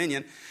relates to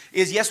dominion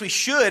is, yes, we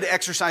should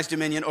exercise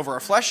dominion over our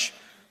flesh,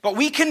 but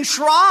we can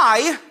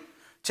try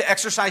to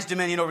exercise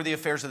dominion over the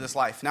affairs of this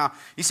life. Now,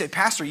 you say,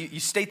 Pastor, you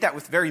state that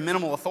with very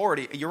minimal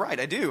authority. You're right,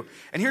 I do.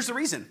 And here's the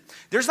reason.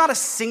 There's not a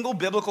single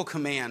biblical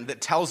command that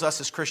tells us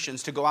as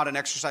Christians to go out and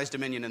exercise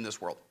dominion in this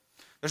world.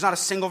 There's not a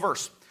single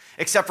verse,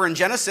 except for in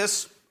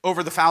Genesis,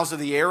 over the fowls of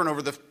the air and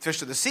over the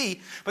fish of the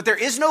sea. But there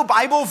is no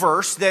Bible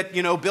verse that,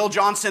 Bill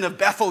Johnson of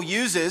Bethel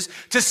uses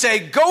to say,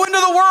 go into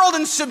the world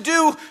and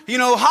subdue,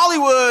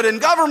 Hollywood and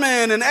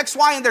government and X,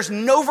 Y, and there's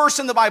no verse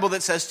in the Bible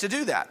that says to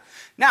do that.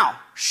 Now,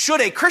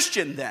 should a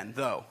Christian then,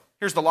 though,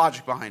 here's the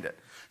logic behind it.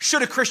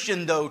 Should a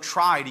Christian, though,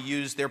 try to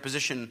use their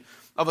position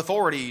of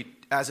authority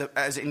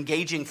as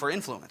engaging for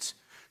influence?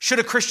 Should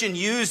a Christian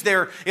use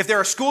if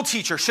they're a school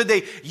teacher, should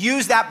they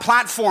use that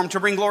platform to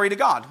bring glory to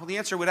God? Well, the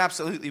answer would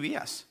absolutely be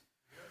yes.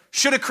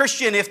 Should a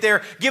Christian, if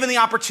they're given the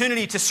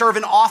opportunity to serve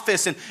in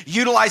office and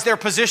utilize their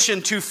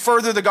position to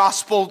further the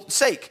gospel's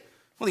sake?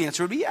 Well, the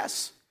answer would be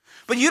yes.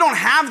 But you don't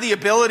have the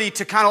ability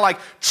to kind of like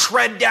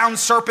tread down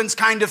serpents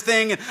kind of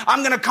thing, and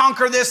I'm going to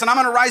conquer this, and I'm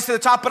going to rise to the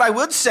top. But I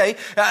would say,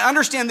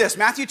 understand this,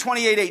 Matthew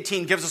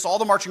 28:18 gives us all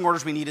the marching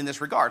orders we need in this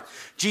regard.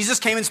 Jesus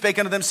came and spake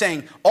unto them,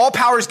 saying, all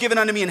power is given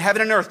unto me in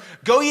heaven and earth.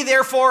 Go ye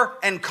therefore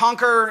and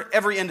conquer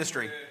every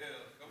industry.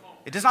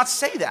 It does not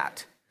say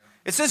that.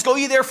 It says, go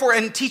ye therefore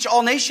and teach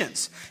all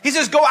nations. He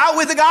says, go out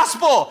with the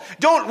gospel.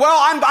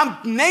 I'm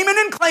naming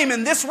and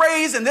claiming this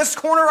raise and this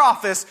corner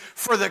office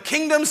for the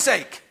kingdom's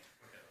sake.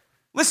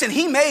 Listen,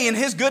 he may in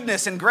his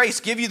goodness and grace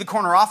give you the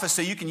corner office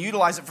so you can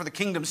utilize it for the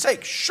kingdom's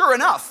sake. Sure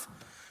enough.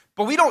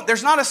 But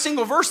there's not a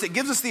single verse that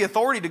gives us the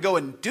authority to go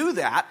and do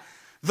that.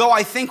 Though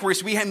I think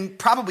we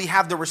probably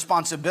have the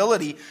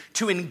responsibility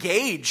to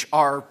engage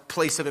our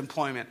place of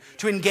employment,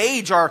 to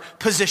engage our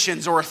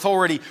positions or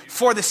authority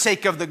for the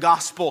sake of the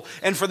gospel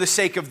and for the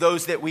sake of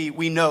those that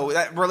we know.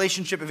 That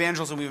relationship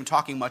evangelism we've been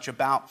talking much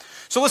about.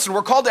 So listen,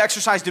 we're called to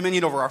exercise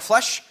dominion over our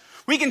flesh.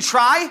 We can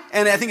try,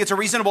 and I think it's a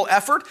reasonable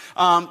effort,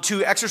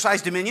 to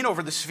exercise dominion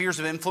over the spheres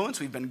of influence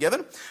we've been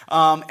given.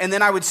 And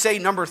then I would say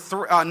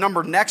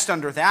number next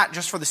under that,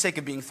 just for the sake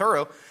of being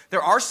thorough,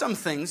 there are some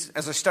things,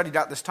 as I studied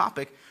out this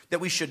topic, that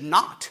we should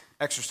not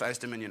exercise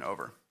dominion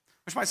over,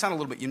 which might sound a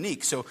little bit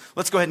unique. So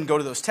let's go ahead and go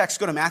to those texts.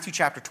 Go to Matthew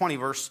chapter 20,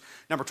 verse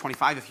number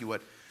 25, if you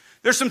would.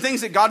 There's some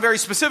things that God very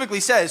specifically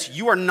says,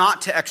 you are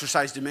not to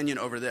exercise dominion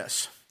over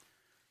this.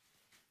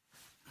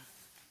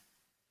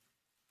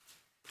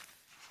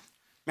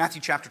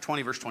 Matthew chapter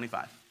 20, verse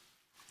 25.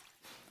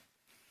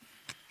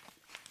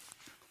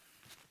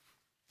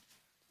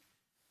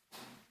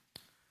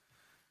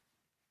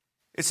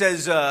 It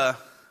says,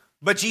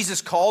 but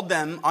Jesus called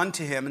them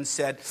unto him and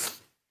said,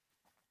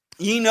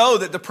 ye know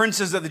that the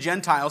princes of the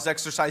Gentiles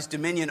exercise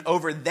dominion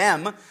over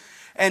them,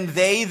 and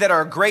they that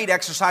are great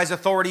exercise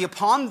authority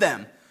upon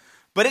them.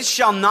 But it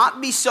shall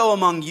not be so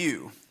among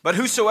you. But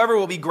whosoever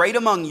will be great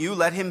among you,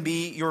 let him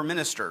be your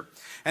minister.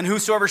 And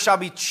whosoever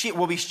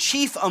will be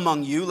chief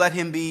among you, let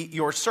him be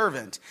your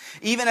servant.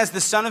 Even as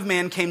the Son of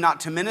Man came not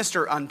to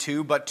minister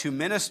unto, but to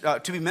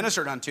be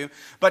ministered unto,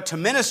 but to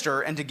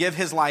minister and to give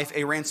his life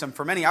a ransom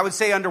for many. I would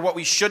say under what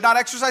we should not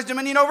exercise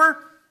dominion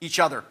over, each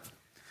other.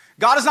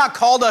 God has not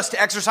called us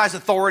to exercise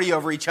authority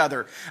over each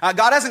other.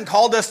 God hasn't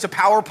called us to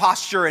power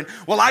posture and,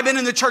 well, I've been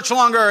in the church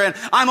longer and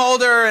I'm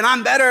older and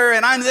I'm better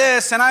and I'm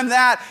this and I'm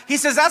that. He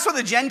says that's what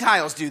the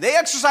Gentiles do. They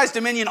exercise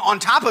dominion on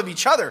top of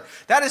each other.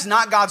 That is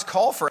not God's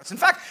call for us. In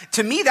fact,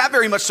 to me, that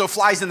very much so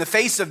flies in the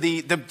face of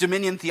the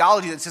dominion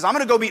theology that says, I'm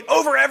going to go be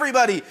over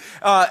everybody.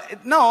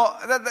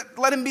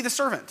 Let him be the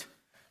servant.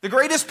 The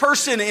greatest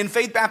person in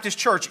Faith Baptist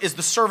Church is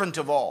the servant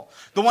of all,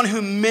 the one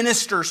who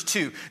ministers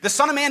to. The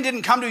Son of Man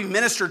didn't come to be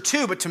ministered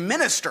to, but to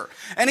minister.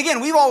 And again,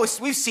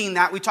 we've seen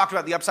that. We talked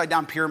about the upside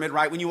down pyramid,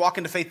 right? When you walk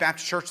into Faith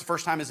Baptist Church the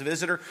first time as a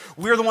visitor,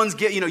 we're the ones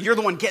you're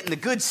the one getting the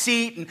good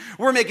seat, and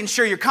we're making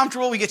sure you're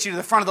comfortable. We get you to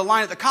the front of the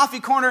line at the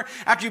coffee corner.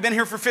 After you've been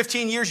here for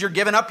 15 years, you're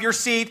giving up your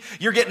seat.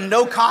 You're getting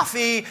no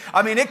coffee.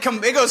 I mean, it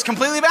goes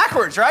completely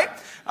backwards, right?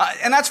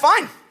 And that's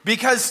fine,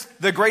 because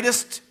the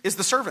greatest is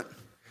the servant.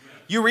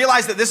 You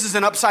realize that this is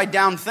an upside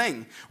down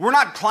thing. We're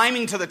not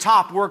climbing to the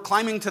top, we're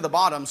climbing to the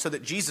bottom so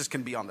that Jesus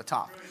can be on the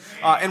top.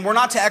 And we're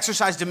not to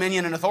exercise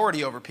dominion and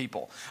authority over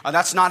people.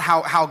 That's not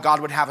how God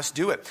would have us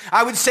do it.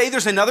 I would say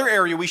there's another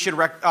area we should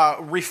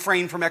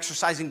refrain from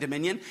exercising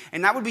dominion,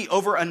 and that would be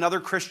over another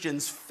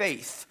Christian's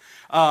faith.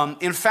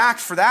 In fact,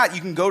 for that,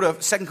 you can go to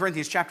 2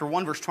 Corinthians chapter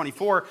 1, verse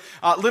 24.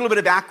 A little bit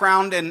of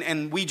background,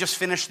 and we just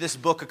finished this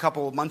book a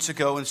couple of months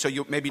ago, and so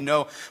you maybe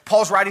know.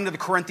 Paul's writing to the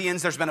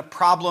Corinthians. There's been a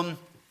problem.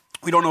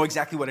 We don't know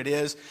exactly what it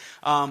is.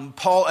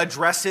 Paul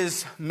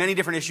addresses many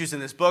different issues in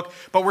this book,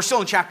 but we're still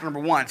in chapter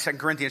number 1, 2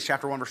 Corinthians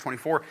chapter 1, verse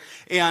 24.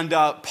 And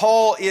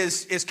Paul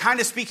is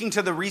kind of speaking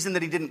to the reason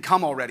that he didn't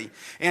come already.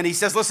 And he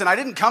says, listen, I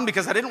didn't come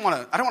because I don't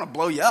want to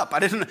blow you up. I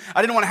didn't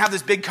want to have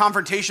this big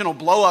confrontational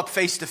blow up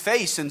face to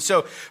face. And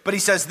so, but he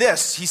says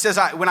this, he says,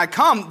 when I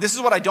come, this is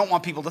what I don't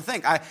want people to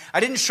think. I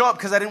didn't show up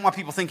because I didn't want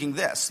people thinking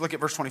this. Look at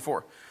verse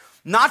 24.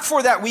 Not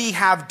for that we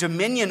have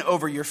dominion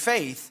over your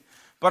faith,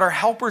 but are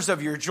helpers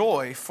of your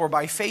joy, for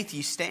by faith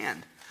ye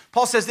stand.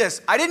 Paul says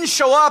this, I didn't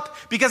show up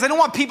because I don't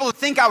want people to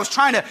think I was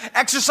trying to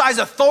exercise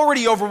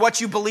authority over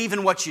what you believe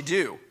and what you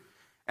do.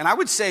 And I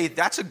would say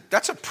that's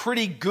a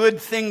pretty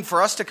good thing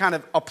for us to kind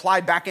of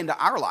apply back into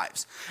our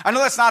lives. I know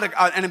that's not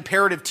an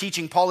imperative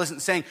teaching. Paul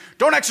isn't saying,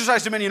 don't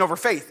exercise dominion over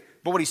faith.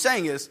 But what he's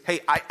saying is,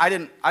 hey, I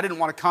didn't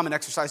want to come and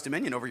exercise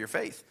dominion over your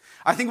faith.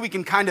 I think we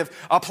can kind of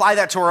apply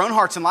that to our own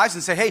hearts and lives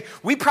and say, hey,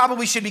 we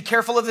probably should be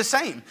careful of the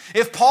same.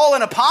 If Paul,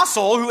 an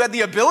apostle who had the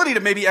ability to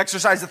maybe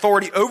exercise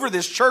authority over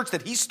this church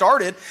that he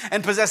started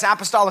and possess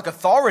apostolic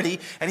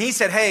authority, and he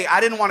said, hey, I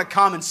didn't want to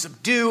come and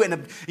subdue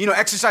and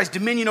exercise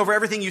dominion over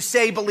everything you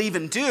say, believe,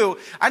 and do,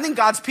 I think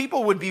God's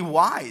people would be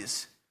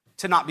wise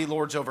to not be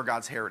lords over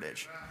God's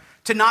heritage.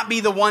 To not be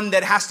the one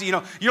that has to,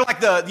 you're like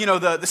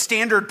the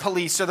standard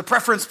police or the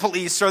preference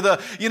police or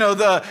you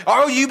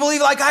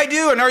believe like I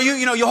do, and are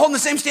you holding the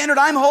same standard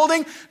I'm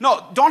holding?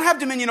 No, don't have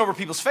dominion over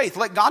people's faith.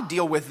 Let God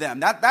deal with them.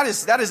 That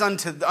is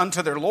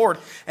unto their Lord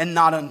and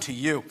not unto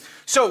you.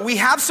 So we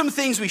have some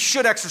things we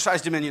should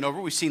exercise dominion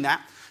over. We've seen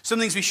that. Some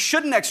things we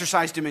shouldn't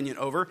exercise dominion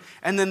over.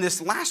 And then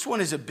this last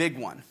one is a big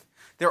one.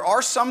 There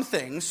are some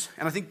things,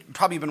 and I think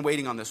probably you've been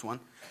waiting on this one,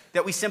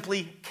 that we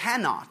simply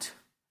cannot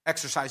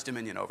exercise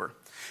dominion over.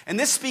 And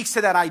this speaks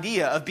to that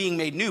idea of being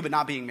made new but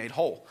not being made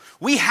whole.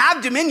 We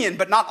have dominion,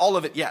 but not all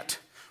of it yet.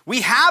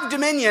 We have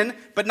dominion,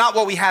 but not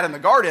what we had in the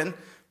garden.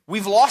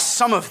 We've lost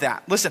some of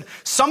that. Listen,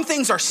 some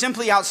things are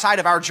simply outside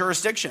of our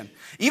jurisdiction.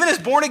 Even as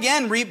born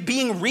again,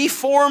 being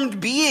reformed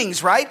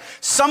beings, right?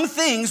 Some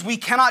things we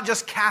cannot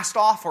just cast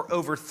off or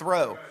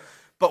overthrow.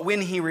 But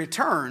when he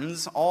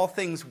returns, all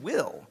things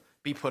will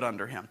be put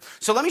under him.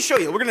 So let me show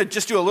you. We're going to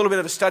just do a little bit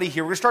of a study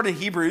here. We're going to start in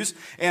Hebrews,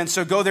 and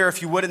so go there if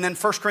you would, and then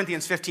 1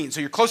 Corinthians 15. So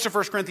you're close to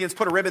 1 Corinthians,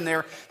 put a ribbon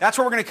there. That's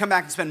where we're going to come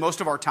back and spend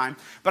most of our time.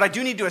 But I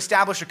do need to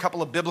establish a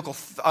couple of biblical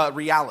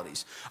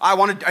realities. I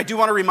do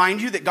want to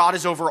remind you that God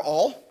is over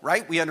all,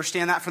 right? We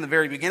understand that from the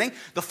very beginning.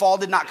 The fall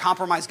did not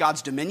compromise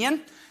God's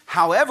dominion.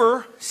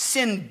 However,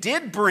 sin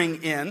did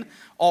bring in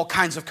all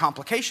kinds of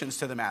complications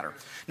to the matter.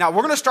 Now,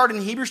 we're going to start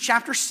in Hebrews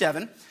chapter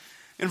 7.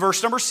 In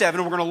verse number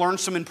 7, we're going to learn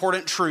some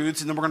important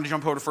truths, and then we're going to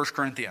jump over to 1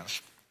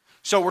 Corinthians.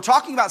 So we're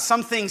talking about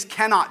some things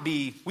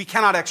we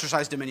cannot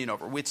exercise dominion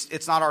over.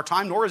 It's not our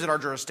time, nor is it our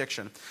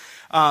jurisdiction.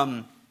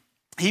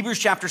 Hebrews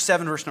chapter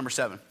 7, verse number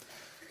 7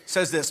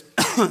 says this,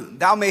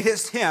 Thou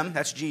madest him,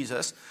 that's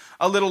Jesus,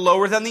 a little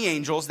lower than the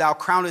angels. Thou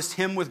crownest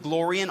him with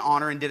glory and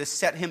honor, and didst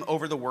set him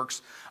over the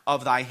works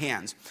of thy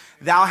hands.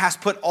 Thou hast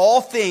put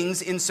all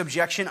things in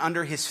subjection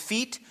under his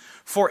feet.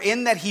 For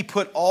in that he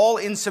put all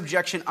in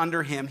subjection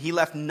under him, he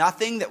left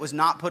nothing that was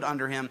not put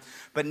under him.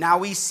 But now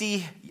we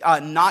see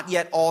not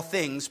yet all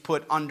things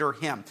put under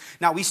him.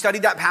 Now we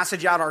studied that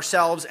passage out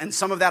ourselves, and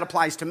some of that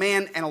applies to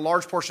man, and a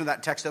large portion of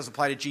that text does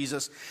apply to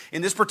Jesus.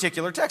 In this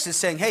particular text is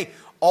saying, hey,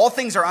 all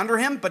things are under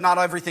him, but not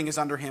everything is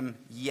under him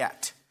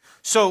yet.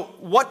 So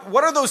what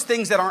are those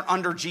things that aren't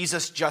under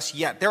Jesus just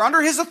yet? They're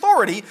under his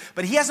authority,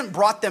 but he hasn't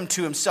brought them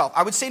to himself.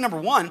 I would say, number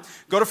one,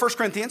 go to 1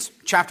 Corinthians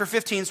chapter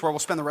 15, is where we'll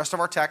spend the rest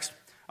of our text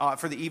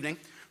for the evening.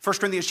 1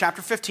 Corinthians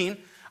chapter 15.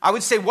 I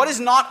would say what is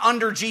not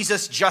under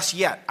Jesus just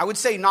yet? I would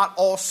say not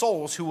all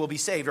souls who will be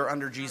saved are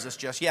under Jesus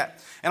just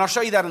yet. And I'll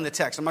show you that in the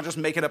text. I'm not just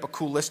making up a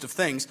cool list of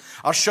things.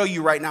 I'll show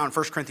you right now in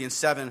 1 Corinthians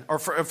 7 or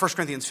 1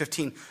 Corinthians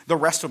 15 the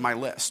rest of my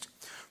list.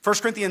 1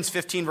 Corinthians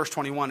 15 verse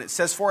 21, it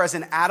says, "For as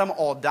in Adam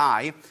all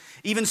die,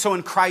 even so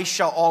in Christ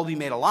shall all be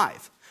made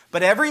alive.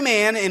 But every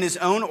man in his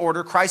own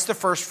order, Christ the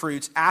first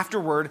fruits,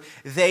 afterward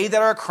they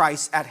that are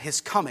Christ at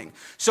his coming."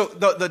 So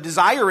the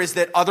desire is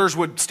that others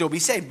would still be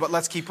saved, but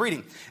let's keep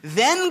reading.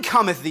 "Then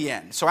cometh the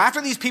end." So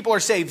after these people are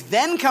saved,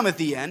 then cometh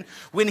the end,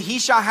 when he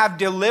shall have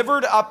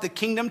delivered up the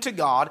kingdom to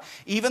God,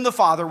 even the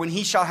Father, when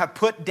he shall have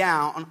put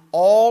down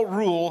all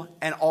rule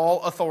and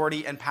all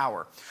authority and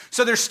power.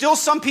 So there's still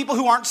some people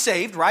who aren't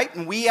saved, right?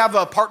 And we have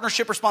a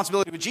partnership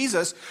responsibility with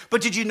Jesus. But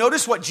did you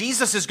notice what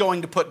Jesus is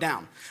going to put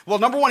down? Well,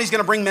 number one, he's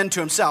going to bring men to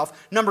himself.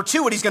 Number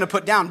two, what he's going to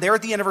put down, there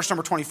at the end of verse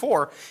number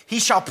 24, he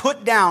shall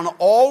put down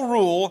all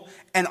rule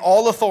and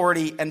all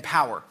authority and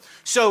power.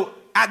 So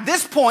at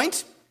this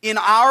point, in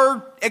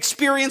our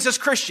experience as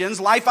Christians,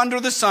 life under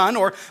the sun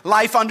or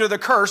life under the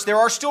curse, there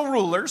are still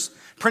rulers,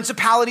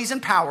 principalities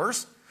and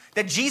powers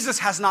that Jesus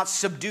has not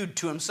subdued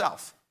to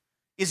himself.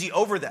 Is he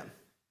over them?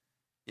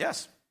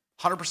 Yes,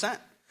 100%.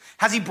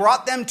 Has he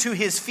brought them to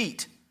his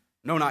feet?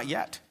 No, not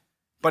yet,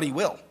 but he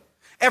will.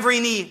 Every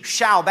knee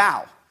shall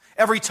bow.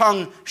 Every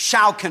tongue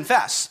shall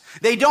confess.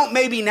 They don't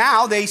maybe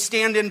now. They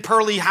stand in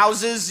pearly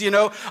houses,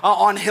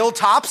 on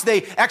hilltops.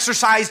 They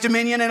exercise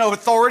dominion and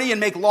authority and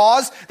make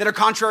laws that are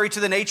contrary to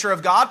the nature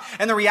of God.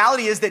 And the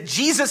reality is that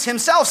Jesus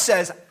himself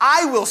says,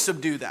 "I will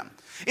subdue them."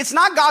 It's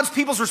not God's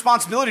people's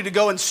responsibility to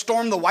go and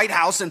storm the White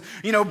House and,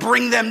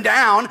 bring them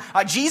down.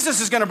 Jesus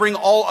is going to bring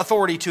all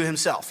authority to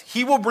himself.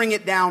 He will bring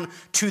it down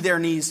to their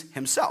knees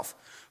himself.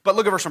 But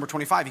look at verse number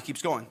 25. He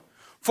keeps going.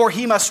 "For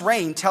he must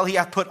reign till he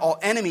hath put all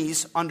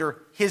enemies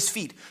under his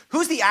feet."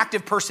 Who's the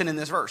active person in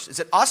this verse? Is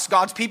it us,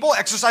 God's people,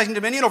 exercising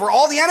dominion over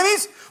all the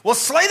enemies? We'll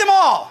slay them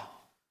all.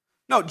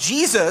 No,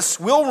 Jesus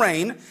will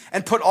reign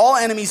and put all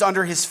enemies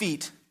under his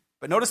feet.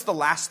 But notice the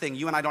last thing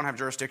you and I don't have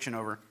jurisdiction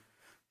over.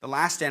 The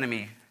last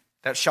enemy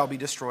that shall be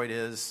destroyed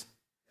is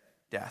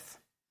death.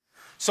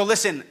 So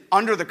listen,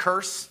 under the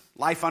curse,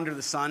 life under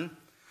the sun,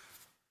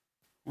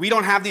 we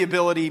don't have the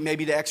ability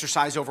maybe to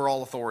exercise over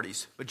all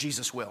authorities, but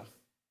Jesus will.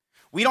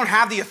 We don't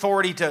have the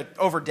authority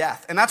over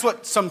death. And that's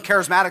what some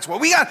charismatics,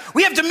 we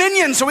have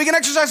dominion so we can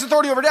exercise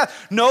authority over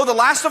death. No, the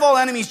last of all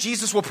enemies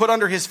Jesus will put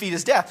under his feet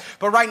is death.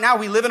 But right now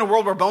we live in a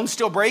world where bones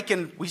still break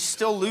and we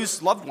still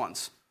lose loved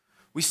ones.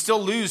 We still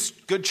lose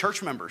good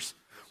church members.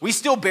 We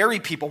still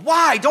bury people.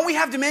 Why? Don't we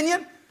have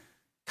dominion?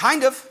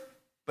 Kind of,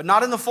 but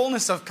not in the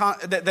fullness of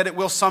that it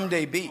will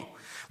someday be.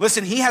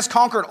 Listen, he has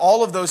conquered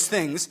all of those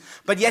things,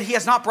 but yet he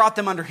has not brought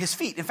them under his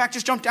feet. In fact,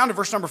 just jump down to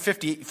verse number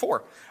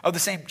 54 of the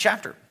same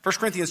chapter. 1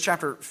 Corinthians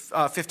chapter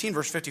 15,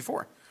 verse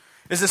 54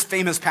 is this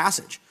famous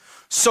passage.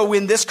 "So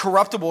when this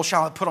corruptible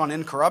shall have put on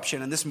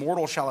incorruption, and this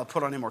mortal shall have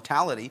put on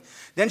immortality,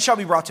 then shall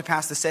be brought to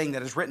pass the saying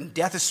that is written,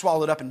 Death is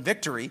swallowed up in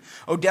victory.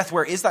 O death,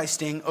 where is thy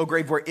sting? O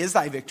grave, where is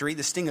thy victory?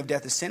 The sting of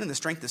death is sin, and the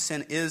strength of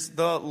sin is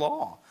the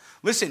law."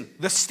 Listen,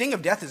 the sting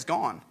of death is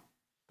gone,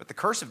 but the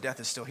curse of death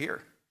is still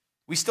here.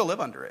 We still live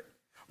under it.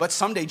 But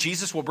someday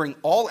Jesus will bring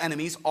all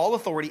enemies, all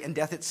authority, and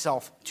death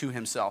itself to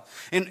himself.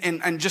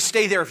 And just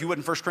stay there if you would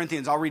in 1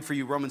 Corinthians. I'll read for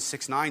you. Romans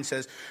 6:9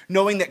 says,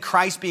 "Knowing that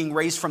Christ being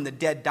raised from the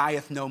dead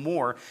dieth no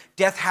more,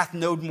 death hath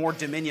no more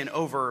dominion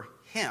over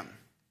him."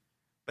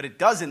 But it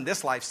does in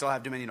this life still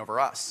have dominion over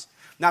us.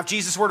 Now, if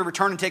Jesus were to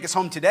return and take us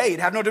home today,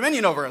 it'd have no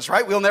dominion over us,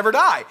 right? We'll never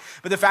die.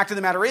 But the fact of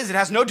the matter is, it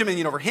has no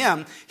dominion over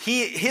him.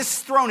 His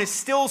throne is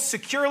still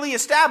securely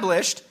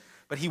established,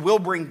 but he will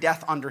bring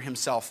death under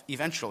himself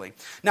eventually.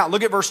 Now,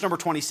 look at verse number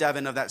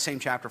 27 of that same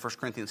chapter, 1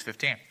 Corinthians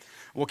 15.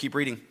 We'll keep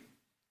reading.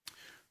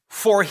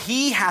 "For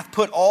he hath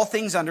put all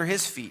things under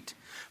his feet.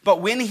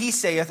 But when he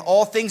saith,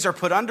 all things are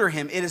put under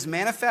him, it is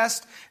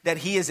manifest that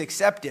he is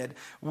accepted,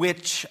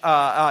 which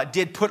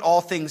did put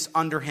all things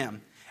under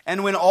him.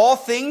 And when all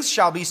things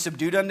shall be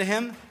subdued unto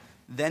him,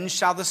 then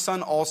shall the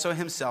Son also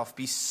himself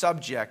be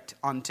subject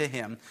unto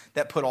him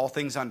that put all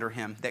things under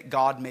him, that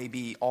God may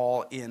be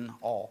all in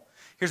all."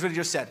 Here's what he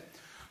just said.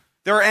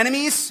 There are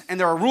enemies, and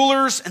there are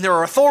rulers, and there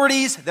are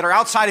authorities that are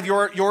outside of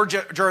your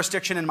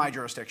jurisdiction and my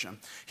jurisdiction.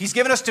 He's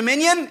given us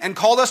dominion and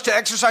called us to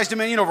exercise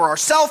dominion over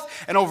ourselves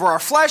and over our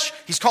flesh.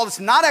 He's called us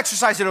to not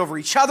exercise it over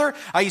each other.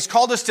 He's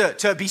called us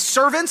to be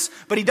servants.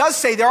 But he does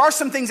say there are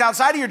some things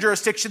outside of your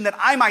jurisdiction that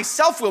I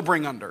myself will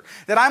bring under.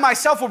 That I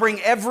myself will bring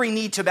every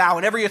knee to bow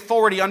and every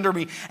authority under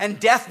me. And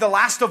death, the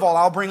last of all,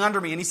 I'll bring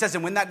under me. And he says,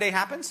 and when that day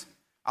happens,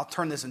 I'll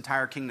turn this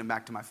entire kingdom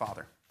back to my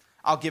Father.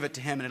 I'll give it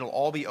to him and it'll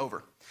all be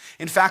over.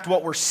 In fact,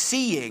 what we're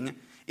seeing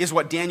is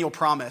what Daniel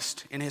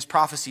promised in his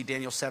prophecy,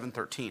 Daniel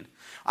 7:13.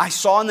 I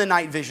saw in the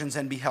night visions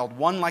and beheld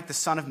one like the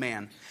Son of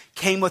Man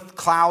came with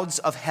clouds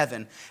of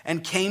heaven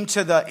and came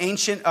to the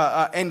ancient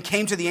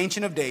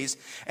of days,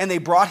 and they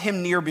brought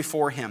him near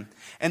before him.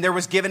 And there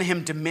was given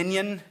him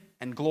dominion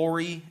and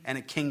glory and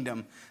a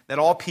kingdom, that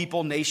all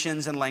people,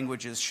 nations, and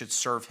languages should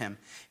serve him.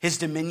 His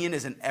dominion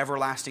is an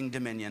everlasting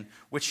dominion,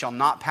 which shall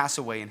not pass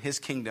away, in his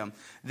kingdom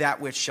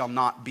that which shall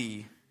not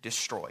be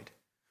destroyed.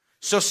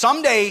 So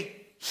someday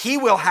he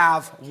will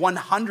have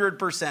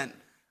 100%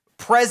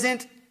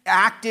 present,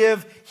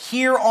 active,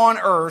 here on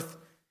earth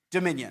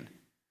dominion.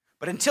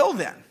 But until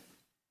then,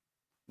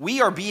 we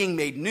are being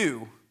made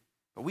new,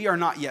 but we are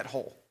not yet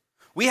whole.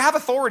 We have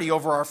authority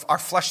over our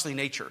fleshly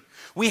nature.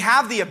 We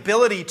have the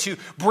ability to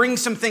bring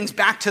some things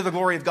back to the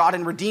glory of God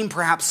and redeem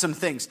perhaps some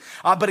things.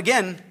 But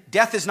again,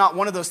 death is not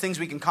one of those things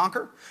we can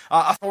conquer.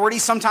 Authority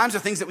sometimes are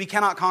things that we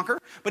cannot conquer.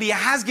 But he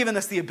has given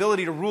us the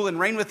ability to rule and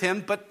reign with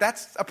him, but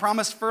that's a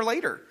promise for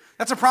later.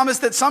 That's a promise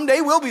that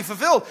someday will be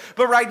fulfilled.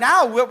 But right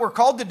now, what we're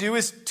called to do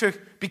is to,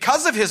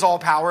 because of his all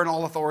power and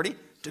all authority,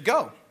 to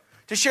go,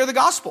 to share the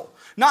gospel.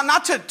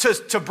 Not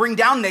to bring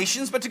down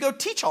nations, but to go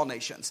teach all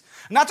nations.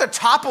 Not to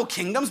topple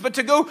kingdoms, but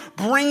to go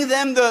bring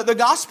them the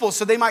gospel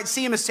so they might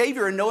see him as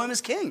Savior and know him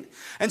as King.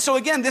 And so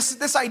again,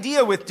 this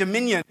idea with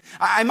dominion,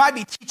 I might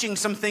be teaching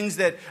some things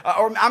that,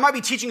 or I might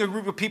be teaching a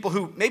group of people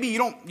who maybe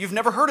you've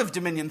never heard of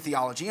dominion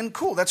theology. And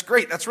cool, that's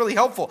great, that's really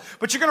helpful.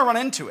 But you're going to run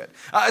into it,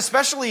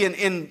 especially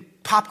in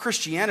pop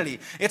Christianity.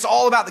 It's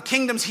all about the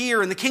kingdoms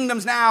here and the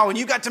kingdoms now, and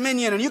you got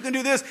dominion and you can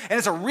do this. And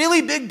it's a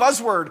really big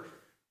buzzword.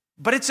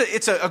 But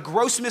it's a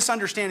gross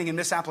misunderstanding and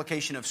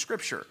misapplication of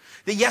Scripture.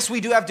 That yes,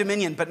 we do have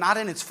dominion, but not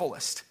in its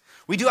fullest.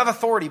 We do have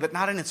authority, but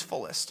not in its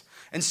fullest.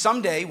 And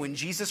someday, when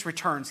Jesus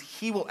returns,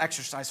 he will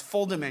exercise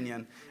full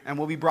dominion and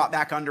will be brought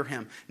back under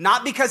him.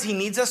 Not because he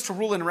needs us to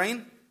rule and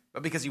reign,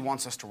 but because he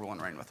wants us to rule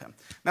and reign with him.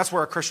 And that's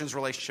where a Christian's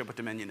relationship with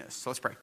dominion is. So let's pray.